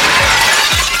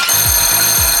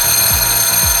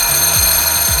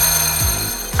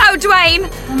 Oh, Dwayne,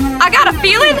 I got a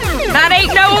feeling that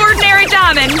ain't no ordinary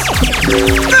diamond.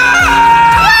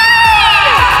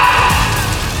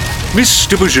 Miss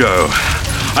de Beaujeu,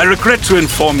 I regret to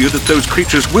inform you that those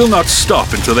creatures will not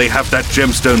stop until they have that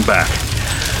gemstone back.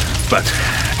 But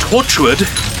Torchwood,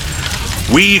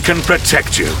 we can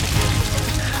protect you.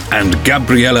 And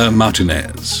Gabriela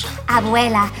Martinez.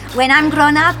 Abuela, when I'm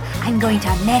grown up, I'm going to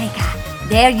America.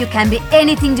 There you can be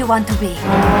anything you want to be.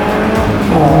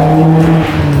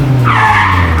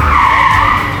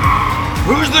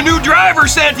 Who's the new driver,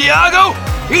 Santiago?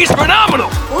 He's phenomenal.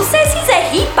 Who says he's a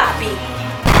heat papi?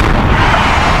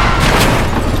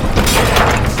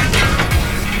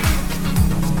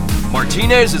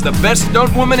 Martinez is the best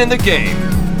stunt woman in the game.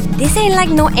 This ain't like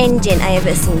no engine I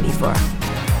ever seen before.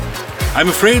 I'm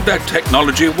afraid that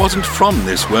technology wasn't from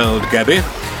this world, Gabby.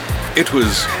 It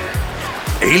was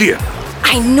alien.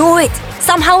 I knew it.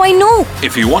 Somehow I knew.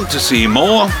 If you want to see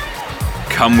more,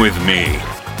 come with me.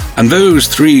 And those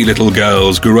 3 little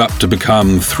girls grew up to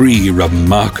become 3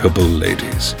 remarkable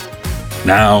ladies.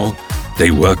 Now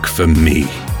they work for me.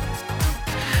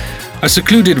 A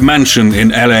secluded mansion in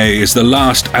LA is the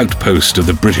last outpost of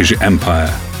the British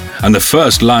Empire and the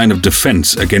first line of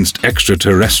defense against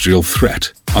extraterrestrial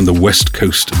threat on the west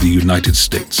coast of the United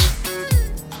States.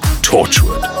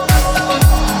 Torchwood.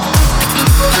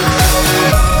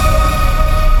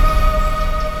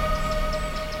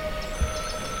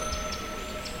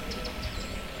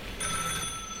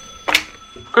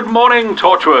 Good morning,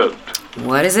 Torchwood.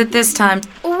 What is it this time?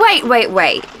 Wait.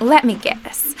 Let me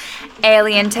guess.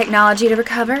 Alien technology to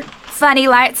recover? Funny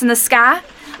lights in the sky?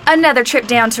 Another trip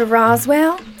down to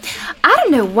Roswell? I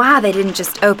don't know why they didn't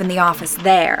just open the office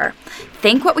there.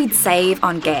 Think what we'd save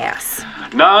on gas.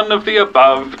 None of the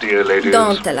above, dear ladies.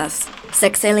 Don't tell us.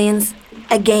 Sex aliens?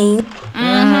 Again?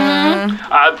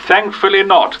 Thankfully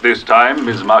not this time,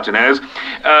 Ms. Martinez.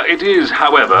 It is,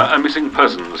 however, a missing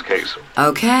persons case.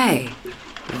 Okay.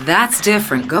 That's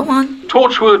different. Go on.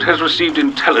 Torchwood has received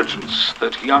intelligence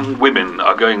that young women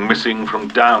are going missing from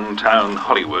downtown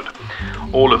Hollywood.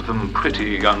 All of them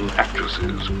pretty young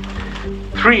actresses.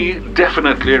 3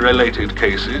 definitely related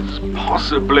cases,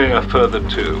 possibly a further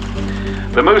 2.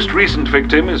 The most recent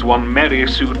victim is one Mary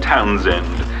Sue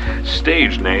Townsend,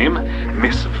 stage name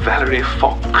Miss Valerie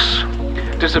Fox.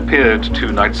 Disappeared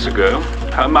 2 nights ago.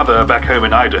 Her mother back home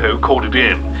in Idaho called it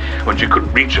in when she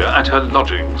couldn't reach her at her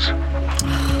lodgings.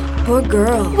 Poor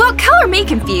girl. Well, color me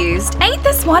confused. Ain't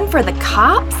this one for the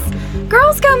cops?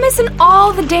 Girls go missing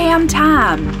all the damn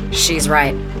time. She's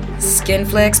right. Skin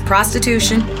flicks,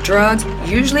 prostitution, drugs,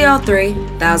 usually all 3.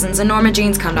 Thousands of Norma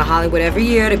Jeans come to Hollywood every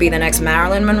year to be the next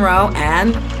Marilyn Monroe,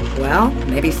 and, well,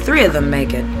 maybe 3 of them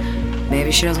make it. Maybe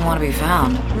she doesn't want to be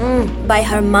found. By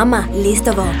her mama, least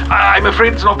of all. I'm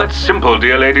afraid it's not that simple,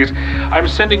 dear ladies. I'm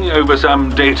sending over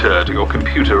some data to your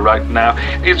computer right now.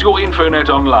 Is your infonet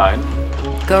online?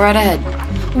 Go right ahead.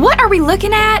 What are we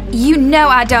looking at? You know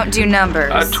I don't do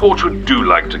numbers. Torchwood do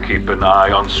like to keep an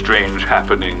eye on strange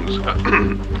happenings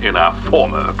in our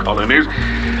former colonies.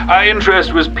 Our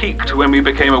interest was piqued when we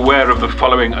became aware of the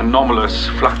following anomalous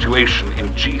fluctuation in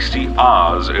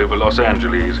GCRs over Los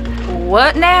Angeles.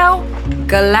 What now?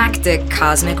 Galactic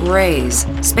cosmic rays.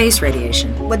 Space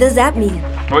radiation. What does that mean?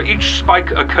 Well, each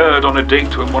spike occurred on a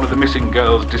date when one of the missing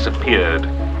girls disappeared.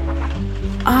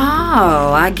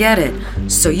 Oh, I get it.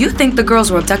 So you think the girls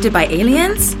were abducted by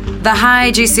aliens? The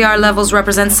high GCR levels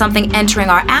represent something entering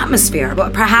our atmosphere,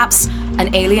 but perhaps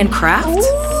an alien craft?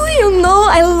 Ooh, you know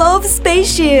I love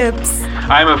spaceships.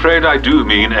 I'm afraid I do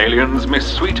mean aliens,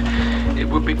 Miss Sweet. It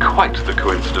would be quite the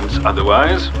coincidence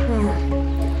otherwise.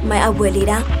 My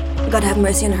abuelita, God have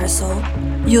mercy on her soul,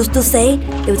 used to say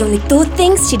there was only two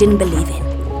things she didn't believe in.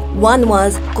 One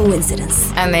was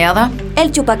coincidence. And the other? El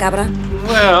chupacabra.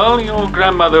 Well, your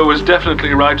grandmother was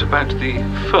definitely right about the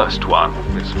first one,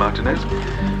 Miss Martinez.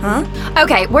 Huh?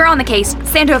 Okay, we're on the case.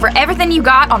 Send over everything you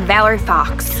got on Valerie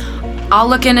Fox. I'll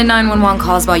look into 911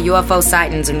 calls about UFO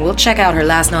sightings and we'll check out her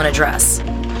last known address.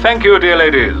 Thank you, dear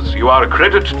ladies. You are a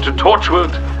credit to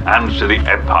Torchwood and to the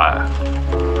Empire.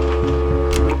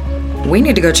 We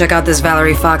need to go check out this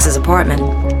Valerie Fox's apartment.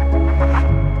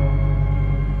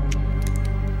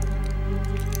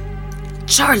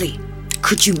 Charlie,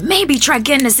 could you maybe try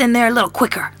getting us in there a little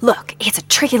quicker? Look, it's a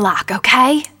tricky lock,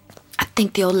 okay? I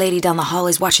think the old lady down the hall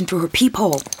is watching through her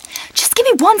peephole. Just give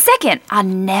me 1 second. I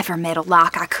never made a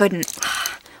lock I couldn't.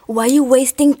 Why are you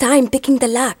wasting time picking the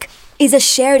lock? It's a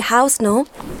shared house, no?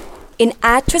 In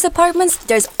actress apartments,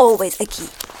 there's always a key.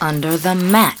 Under the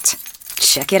mat.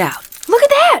 Check it out. Look at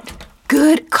that!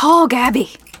 Good call,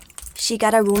 Gabby. She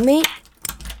got a roommate?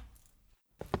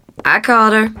 I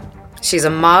called her. She's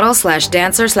a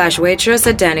model/dancer/waitress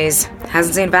at Denny's.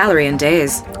 Hasn't seen Valerie in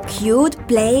days. Cute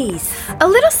place. A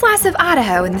little slice of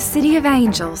Idaho in the City of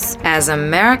Angels. As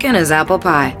American as apple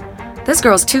pie. This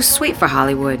girl's too sweet for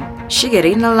Hollywood. She'd get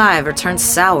eaten alive or turn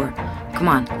sour. Come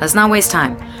on, let's not waste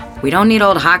time. We don't need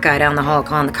old Hawkeye down the hall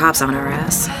calling the cops on her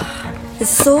ass.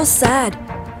 It's so sad.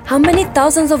 How many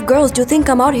thousands of girls do you think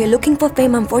come out here looking for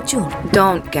fame and fortune?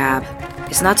 Don't, Gab.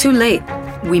 It's not too late.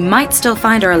 We might still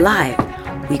find her alive.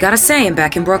 We got a saying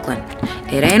back in Brooklyn.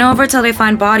 It ain't over till they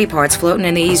find body parts floating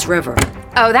in the East River.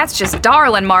 Oh, that's just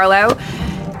darling, Marlo.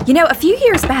 You know, a few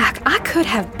years back, I could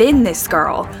have been this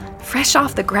girl, fresh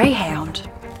off the Greyhound.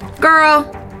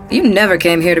 Girl, you never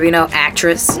came here to be no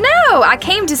actress. No, I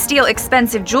came to steal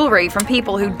expensive jewelry from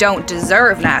people who don't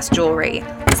deserve nice jewelry.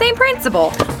 Same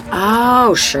principle.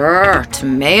 Oh, sure.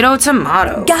 Tomato,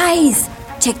 tomato. Guys,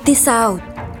 check this out.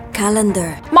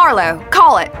 Calendar. Marlo,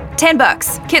 call it.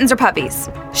 $10. Kittens or puppies?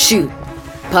 Shoot.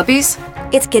 Puppies?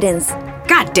 It's kittens.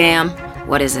 Goddamn.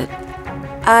 What is it?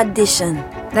 Audition.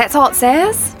 That's all it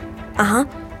says? Uh-huh.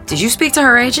 Did you speak to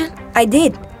her agent? I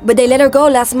did, but they let her go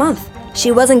last month.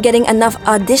 She wasn't getting enough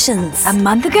auditions. A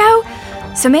month ago?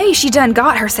 So maybe she done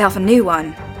got herself a new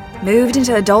one. Moved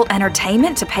into adult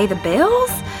entertainment to pay the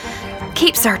bills?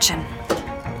 Keep searching.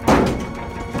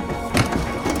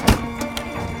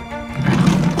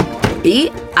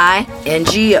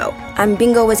 B-I-N-G-O. And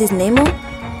Bingo was his name?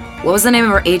 What was the name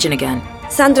of her agent again?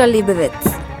 Sandra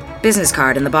Leibovitz. Business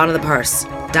card in the bottom of the purse.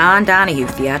 Don Donahue,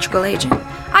 theatrical agent.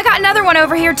 I got another one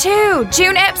over here too.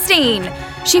 June Epstein.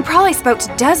 She probably spoke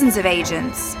to dozens of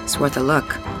agents. It's worth a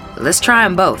look. Let's try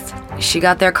them both. She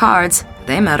got their cards.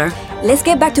 They met her. Let's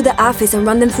get back to the office and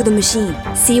run them through the machine.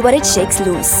 See what it shakes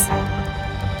loose.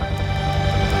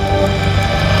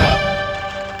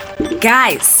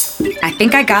 Guys, I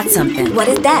think I got something. What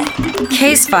is that?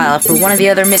 Case file for one of the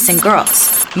other missing girls.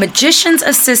 Magician's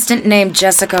assistant named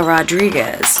Jessica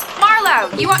Rodriguez.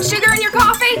 Marlo, you want sugar in your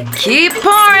coffee? Keep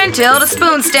pouring till the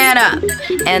spoons stand up.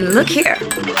 And look here.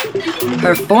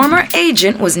 Her former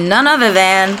agent was none other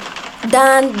than...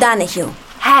 Don Donahue.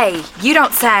 Hey, you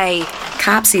don't say...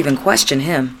 Cops even question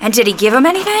him. And did he give him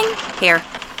anything? Here.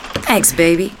 Thanks,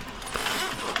 baby.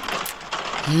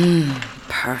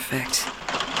 Perfect.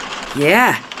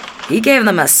 Yeah, he gave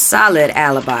them a solid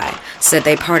alibi. Said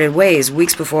they parted ways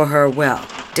weeks before her,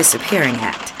 disappearing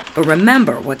act. But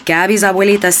remember what Gabby's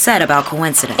abuelita said about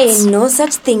coincidence. Ain't no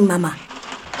such thing, Mama.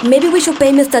 Maybe we should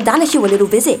pay Mr. Donahue a little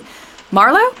visit.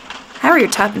 Marlo, how are your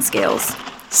typing skills?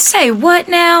 Say what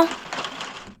now?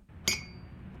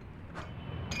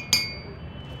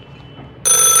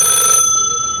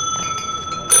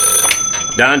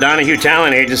 Don Donahue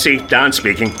Talent Agency. Don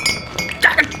speaking.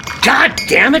 God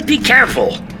damn it, be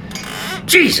careful.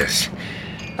 Jesus.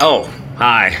 Oh,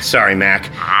 hi. Sorry,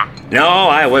 Mac. No,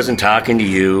 I wasn't talking to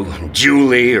you.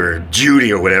 Julie or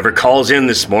Judy or whatever calls in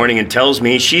this morning and tells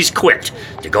me she's quit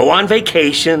to go on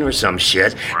vacation or some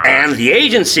shit, and the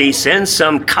agency sends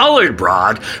some colored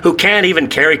broad who can't even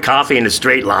carry coffee in a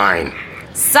straight line.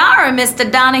 Sorry, Mr.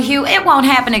 Donahue, it won't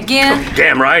happen again.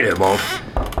 Damn right it won't.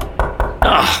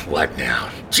 Oh, what now?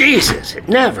 Jesus, it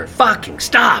never fucking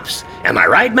stops. Am I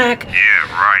right, Mac? Yeah,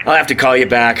 right. I'll have to call you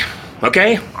back,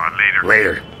 okay? Later.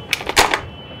 Later.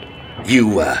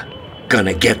 You,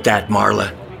 gonna get that,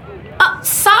 Marla?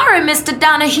 Sorry, Mr.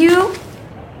 Donahue.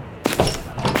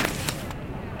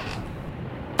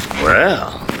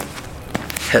 Well,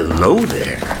 hello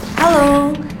there.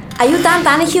 Hello. Are you Dan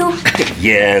Donahue?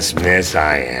 Yes, miss,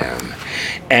 I am.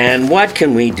 And what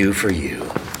can we do for you?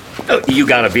 Oh, you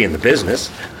gotta be in the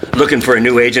business. Looking for a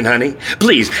new agent, honey?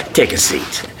 Please, take a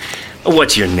seat.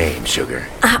 What's your name, sugar?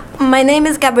 My name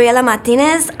is Gabriela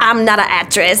Martinez. I'm not an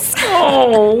actress.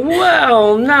 Oh,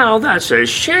 well, now that's a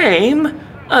shame.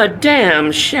 A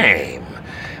damn shame.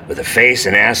 With a face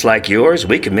and ass like yours,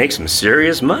 we could make some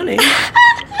serious money.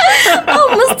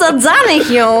 Oh, Mr.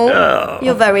 Donahue.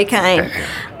 You're very kind.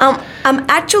 I'm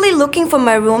actually looking for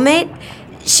my roommate.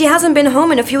 She hasn't been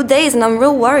home in a few days, and I'm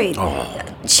real worried.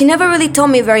 She never really told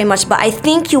me very much, but I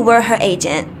think you were her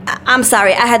agent. I'm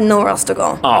sorry, I had nowhere else to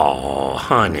go. Oh,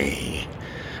 honey.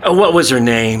 What was her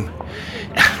name?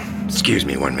 Excuse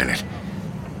me 1 minute.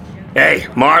 Hey,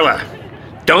 Marla,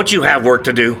 don't you have work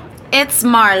to do? It's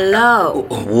Marlo.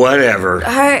 Whatever.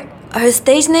 Her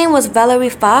stage name was Valerie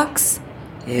Fox.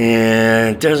 Yeah,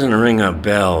 it doesn't ring a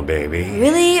bell, baby.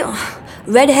 Really?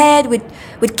 Redhead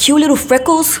with cute little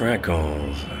freckles?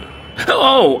 Freckles.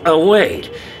 Oh,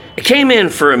 wait. I came in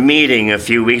for a meeting a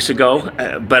few weeks ago,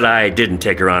 but I didn't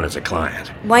take her on as a client.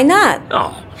 Why not?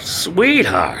 Oh,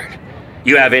 sweetheart.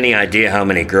 You have any idea how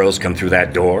many girls come through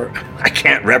that door? I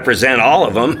can't represent all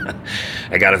of them.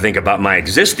 I gotta think about my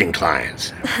existing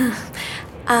clients.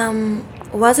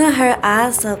 Wasn't her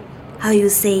ass a, how you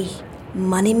say,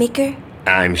 moneymaker?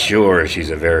 I'm sure she's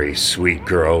a very sweet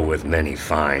girl with many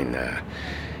fine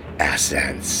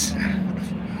assets.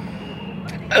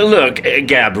 Look,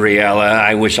 Gabriella,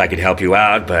 I wish I could help you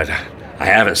out, but I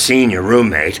haven't seen your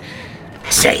roommate.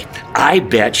 Say, I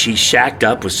bet she's shacked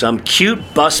up with some cute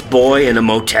busboy in a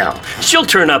motel. She'll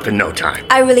turn up in no time.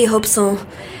 I really hope so.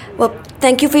 Well,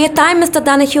 thank you for your time, Mr.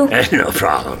 Donahue. No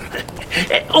problem.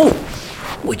 Oh,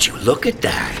 would you look at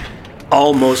that?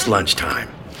 Almost lunchtime.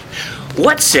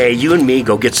 What say you and me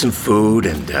go get some food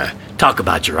and talk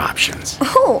about your options?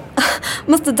 Oh,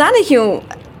 Mr. Donahue,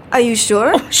 are you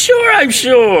sure? Oh, sure, I'm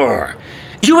sure.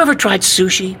 You ever tried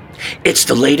sushi? It's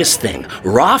the latest thing.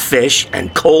 Raw fish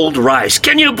and cold rice.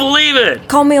 Can you believe it?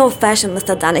 Call me old-fashioned,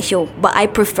 Mr. Donahue, but I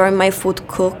prefer my food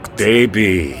cooked.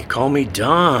 Baby, call me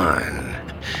Don.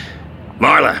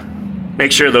 Marla,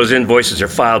 make sure those invoices are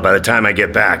filed by the time I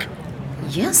get back.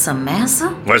 Yes, sir, massa.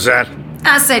 What's that?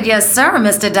 I said yes, sir,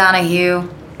 Mr. Donahue.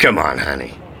 Come on,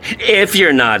 honey. If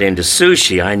you're not into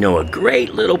sushi, I know a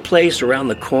great little place around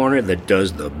the corner that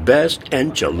does the best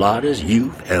enchiladas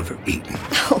you've ever eaten.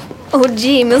 Oh,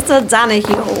 gee, Mr.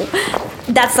 Donahue.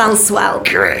 That sounds swell.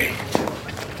 Great.